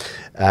ago.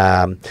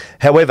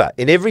 However,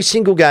 in every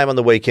single game on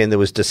the weekend, there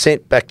was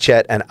dissent,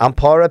 backchat and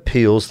umpire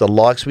appeals, the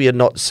likes we had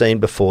not seen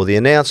before the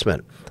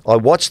announcement. I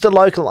watched the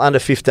local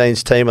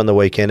under-15s team on the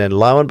weekend and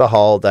lo and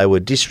behold, they were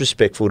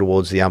disrespectful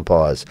towards the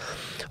umpires.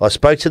 I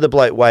spoke to the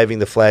bloke waving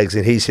the flags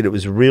and he said it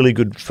was really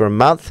good for a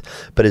month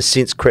but has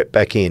since crept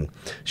back in.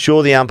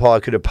 Sure, the umpire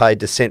could have paid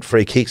dissent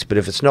free kicks, but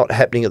if it's not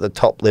happening at the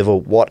top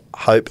level, what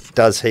hope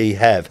does he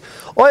have?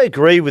 I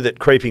agree with it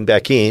creeping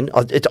back in.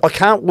 I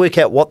can't work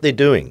out what they're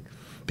doing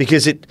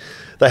because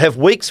they have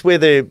weeks where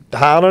they're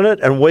hard on it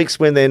and weeks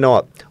when they're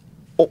not.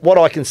 What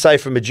I can say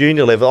from a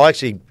junior level, I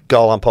actually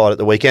goal umpired at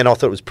the weekend. I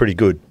thought it was pretty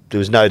good. There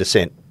was no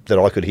dissent that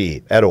I could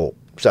hear at all.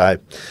 So,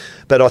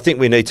 but I think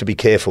we need to be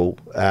careful.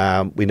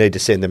 We need to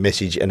send the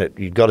message, and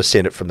you've got to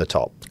send it from the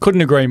top.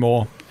 Couldn't agree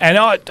more. And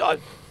I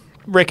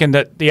reckon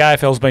that the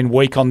AFL's been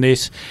weak on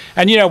this.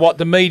 And you know what?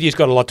 The media's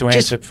got a lot to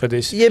answer for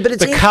this. Yeah, but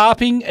it's the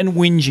carping and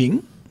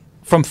whinging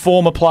from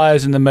former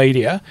players in the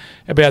media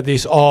about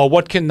this. Oh,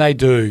 what can they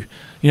do?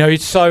 You know,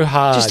 it's so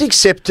hard. Just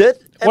accept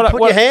it and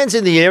put your hands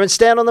in the air and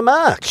stand on the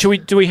mark.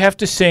 Do we have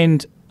to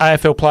send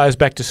AFL players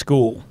back to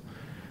school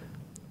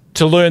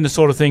to learn the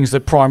sort of things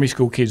that primary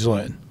school kids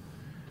learn?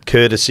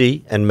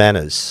 Courtesy and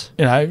manners.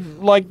 You know,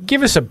 like,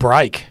 give us a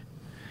break.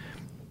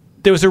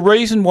 There was a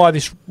reason why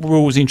this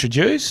rule was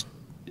introduced.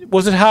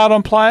 Was it hard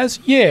on players?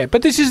 Yeah,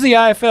 but this is the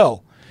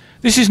AFL.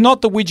 This is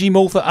not the Widgie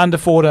Multha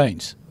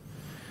under-14s.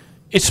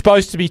 It's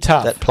supposed to be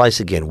tough. That place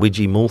again,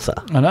 Widgie Multha.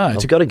 I know.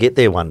 I've got to get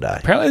there one day.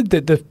 Apparently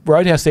the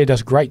Roadhouse there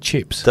does great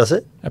chips. Does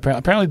it?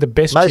 Apparently the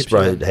best Most chips.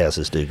 Most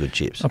Roadhouses do good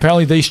chips.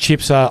 Apparently these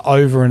chips are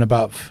over and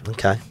above.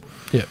 Okay.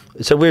 Yeah.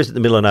 So where's it, the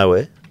middle of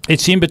nowhere?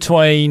 It's in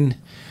between,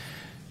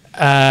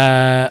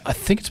 I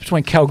think it's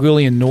between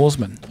Kalgoorlie and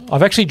Norseman.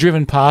 I've actually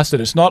driven past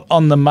it. It's not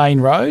on the main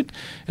road.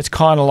 It's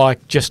kind of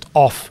like just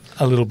off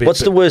a little bit.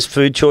 What's the worst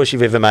food choice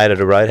you've ever made at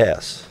a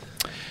Roadhouse?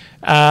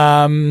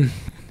 I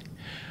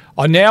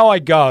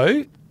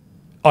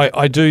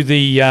do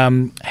the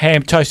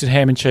toasted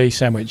ham and cheese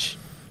sandwich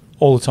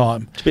all the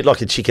time. It's a bit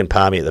like a chicken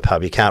palmy at the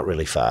pub. You can't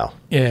really fail.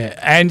 Yeah,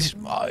 and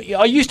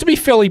I used to be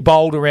fairly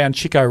bold around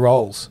Chico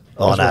rolls.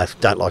 Oh, no,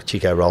 don't like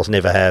Chico rolls,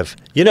 never have.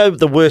 You know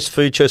the worst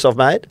food choice I've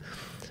made?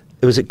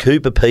 It was at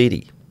Cooper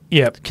Pedy.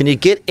 Yep. Can you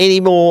get any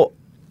more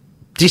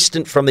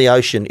distant from the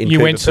ocean in Cooper Pedy? You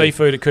went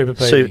seafood at Cooper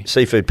Pedy.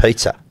 Seafood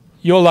pizza.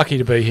 You're lucky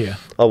to be here.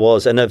 I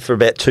was, and for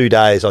about 2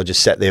 days I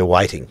just sat there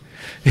waiting.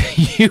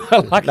 You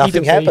are lucky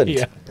Nothing to happened. be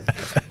here.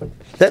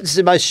 That's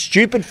the most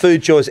stupid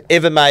food choice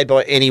ever made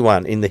by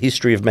anyone in the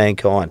history of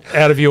mankind.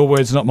 Out of your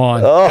words, not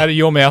mine. Oh. Out of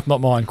your mouth,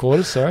 not mine,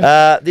 Quarters, sorry.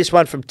 This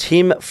one from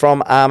Tim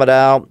from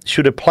Armidale.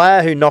 Should a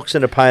player who knocks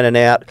an opponent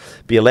out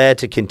be allowed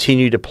to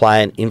continue to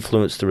play and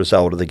influence the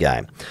result of the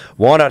game?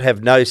 Why not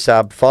have no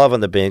sub, 5 on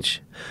the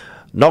bench,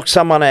 knock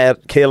someone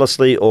out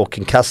carelessly or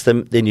concuss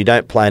them, then you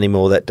don't play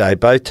anymore that day?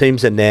 Both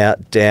teams are now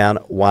down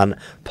 1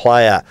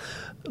 player.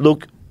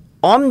 Look,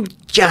 I'm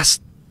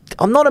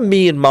not a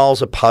million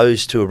miles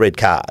opposed to a red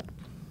card.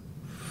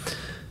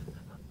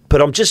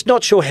 But I'm just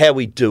not sure how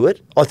we do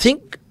it. I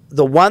think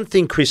the one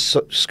thing Chris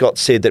Scott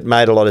said that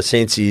made a lot of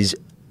sense is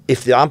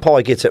if the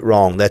umpire gets it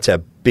wrong, that's a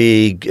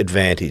big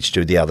advantage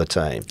to the other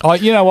team. Oh,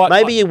 you know what?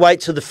 Maybe you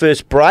wait till the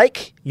first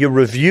break, you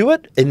review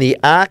it in the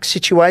arc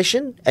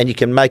situation, and you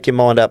can make your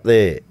mind up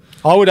there.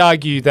 I would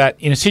argue that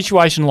in a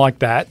situation like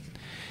that,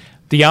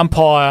 the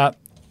umpire,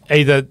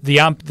 either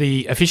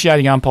the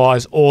officiating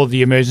umpires or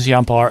the emergency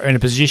umpire, are in a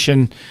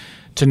position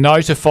to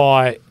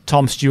notify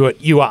Tom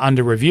Stewart, you are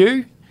under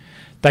review.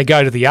 They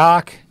go to the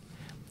ARC.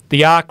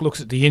 The ARC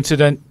looks at the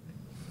incident,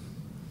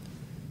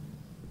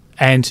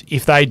 and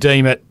if they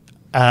deem it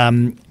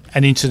an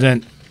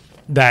incident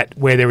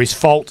where there is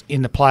fault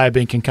in the player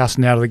being concussed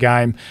and out of the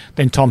game,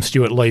 then Tom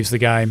Stewart leaves the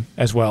game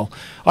as well.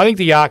 I think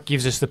the ARC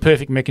gives us the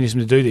perfect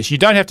mechanism to do this. You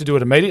don't have to do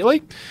it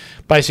immediately.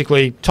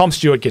 Basically, Tom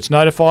Stewart gets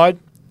notified.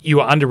 You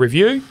are under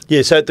review.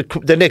 Yeah, so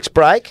the next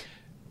break?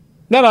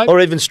 No.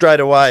 Or even straight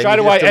away? Straight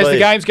away, as the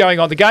game's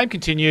going on. The game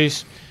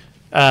continues.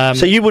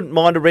 So you wouldn't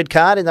mind a red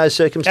card in those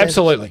circumstances?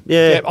 Absolutely.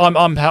 Yeah.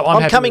 I'm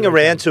happy coming with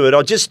around to it.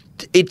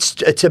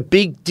 It's a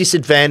big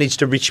disadvantage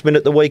to Richmond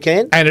at the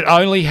weekend. And it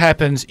only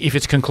happens if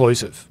it's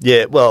conclusive.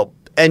 Yeah, well,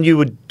 and you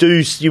would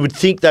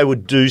think they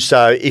would do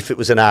so if it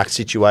was an arc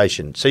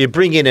situation. So you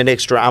bring in an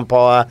extra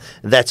umpire,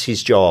 that's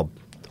his job,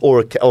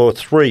 or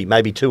three,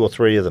 maybe 2 or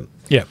 3 of them.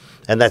 Yeah.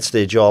 And that's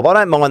their job. I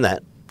don't mind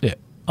that. Yeah,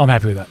 I'm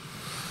happy with that.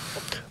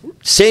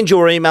 Send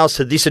your emails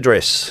to this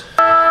address.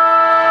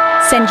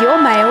 Send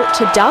your mail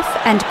to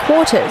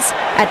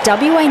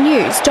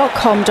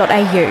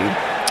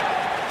duffandquarters@wanews.com.au.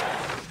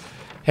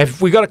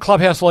 Have we got a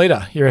clubhouse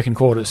leader, you reckon,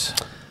 Quarters?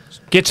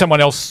 Get someone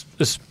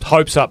else's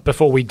hopes up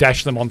before we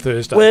dash them on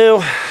Thursday.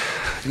 Well,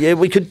 yeah,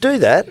 we could do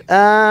that.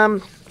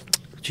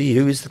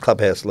 Who is the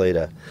clubhouse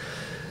leader?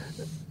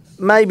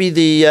 Maybe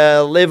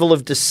the level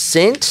of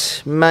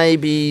dissent.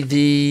 Maybe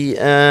the...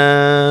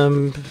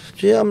 I'm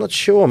not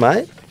sure,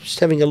 mate. Just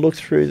having a look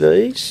through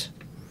these.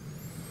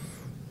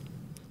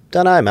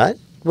 Don't know, mate.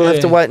 We'll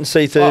have to wait and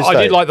see Thursday.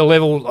 I did like the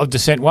level of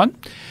dissent one.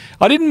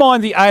 I didn't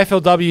mind the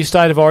AFLW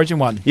State of Origin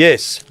one.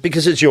 Yes,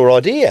 because it's your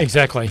idea.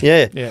 Exactly.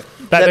 Yeah.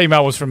 That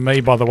email was from me,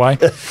 by the way.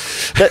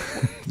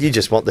 You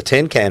just want the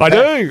 10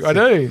 campaign. I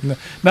do.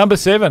 Number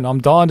 7.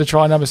 I'm dying to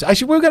try number 7.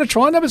 Actually, we were going to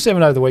try number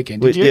 7 over the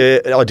weekend. Did you?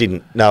 Yeah, I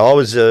didn't. No, I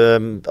was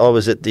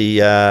at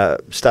the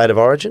State of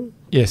Origin.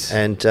 Yes.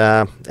 And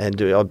I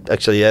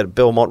actually had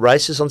Belmont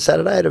races on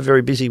Saturday. I had a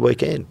very busy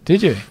weekend.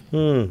 Did you?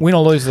 Win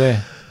or lose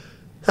there?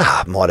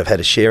 Might have had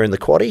a share in the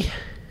quaddie.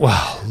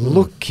 Wow,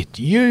 look at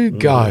you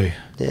go.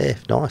 Yeah,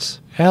 nice.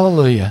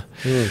 Hallelujah.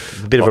 A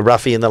bit of a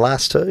roughie in the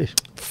last 2.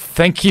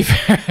 Thank you.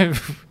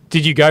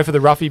 Did you go for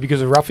the roughie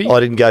because of roughie? I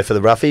didn't go for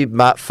the roughie.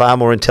 Far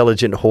more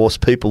intelligent horse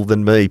people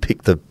than me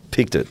picked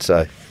it.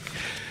 So,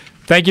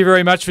 thank you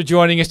very much for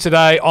joining us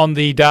today on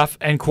the Duff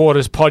and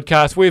Quarters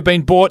podcast. We've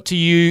been brought to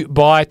you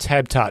by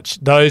Tab Touch.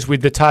 Those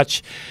with the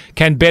touch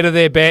can better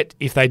their bet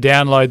if they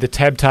download the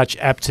Tab Touch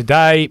app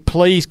today.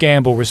 Please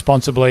gamble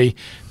responsibly.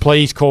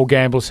 Please call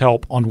Gamblers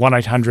Help on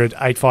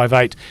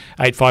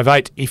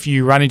 1-800-858-858 if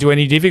you run into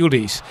any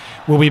difficulties.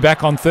 We'll be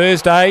back on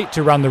Thursday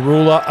to run the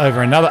ruler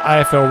over another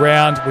AFL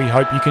round. We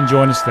hope you can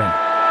join us then.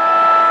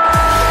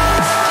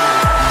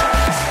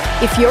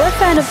 If you're a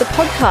fan of the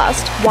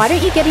podcast, why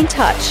don't you get in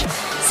touch?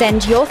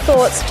 Send your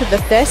thoughts to the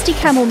Thirsty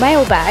Camel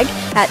mailbag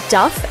at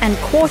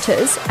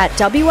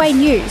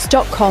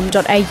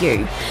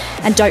duffandquarters@wanews.com.au.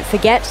 And don't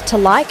forget to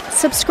like,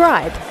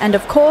 subscribe, and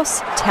of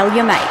course, tell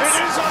your mates.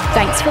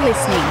 Thanks for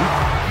listening.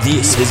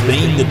 This has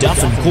been the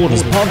Duff and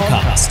Quarters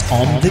podcast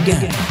on The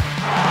Game.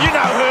 You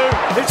know who?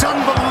 It's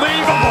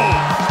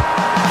unbelievable.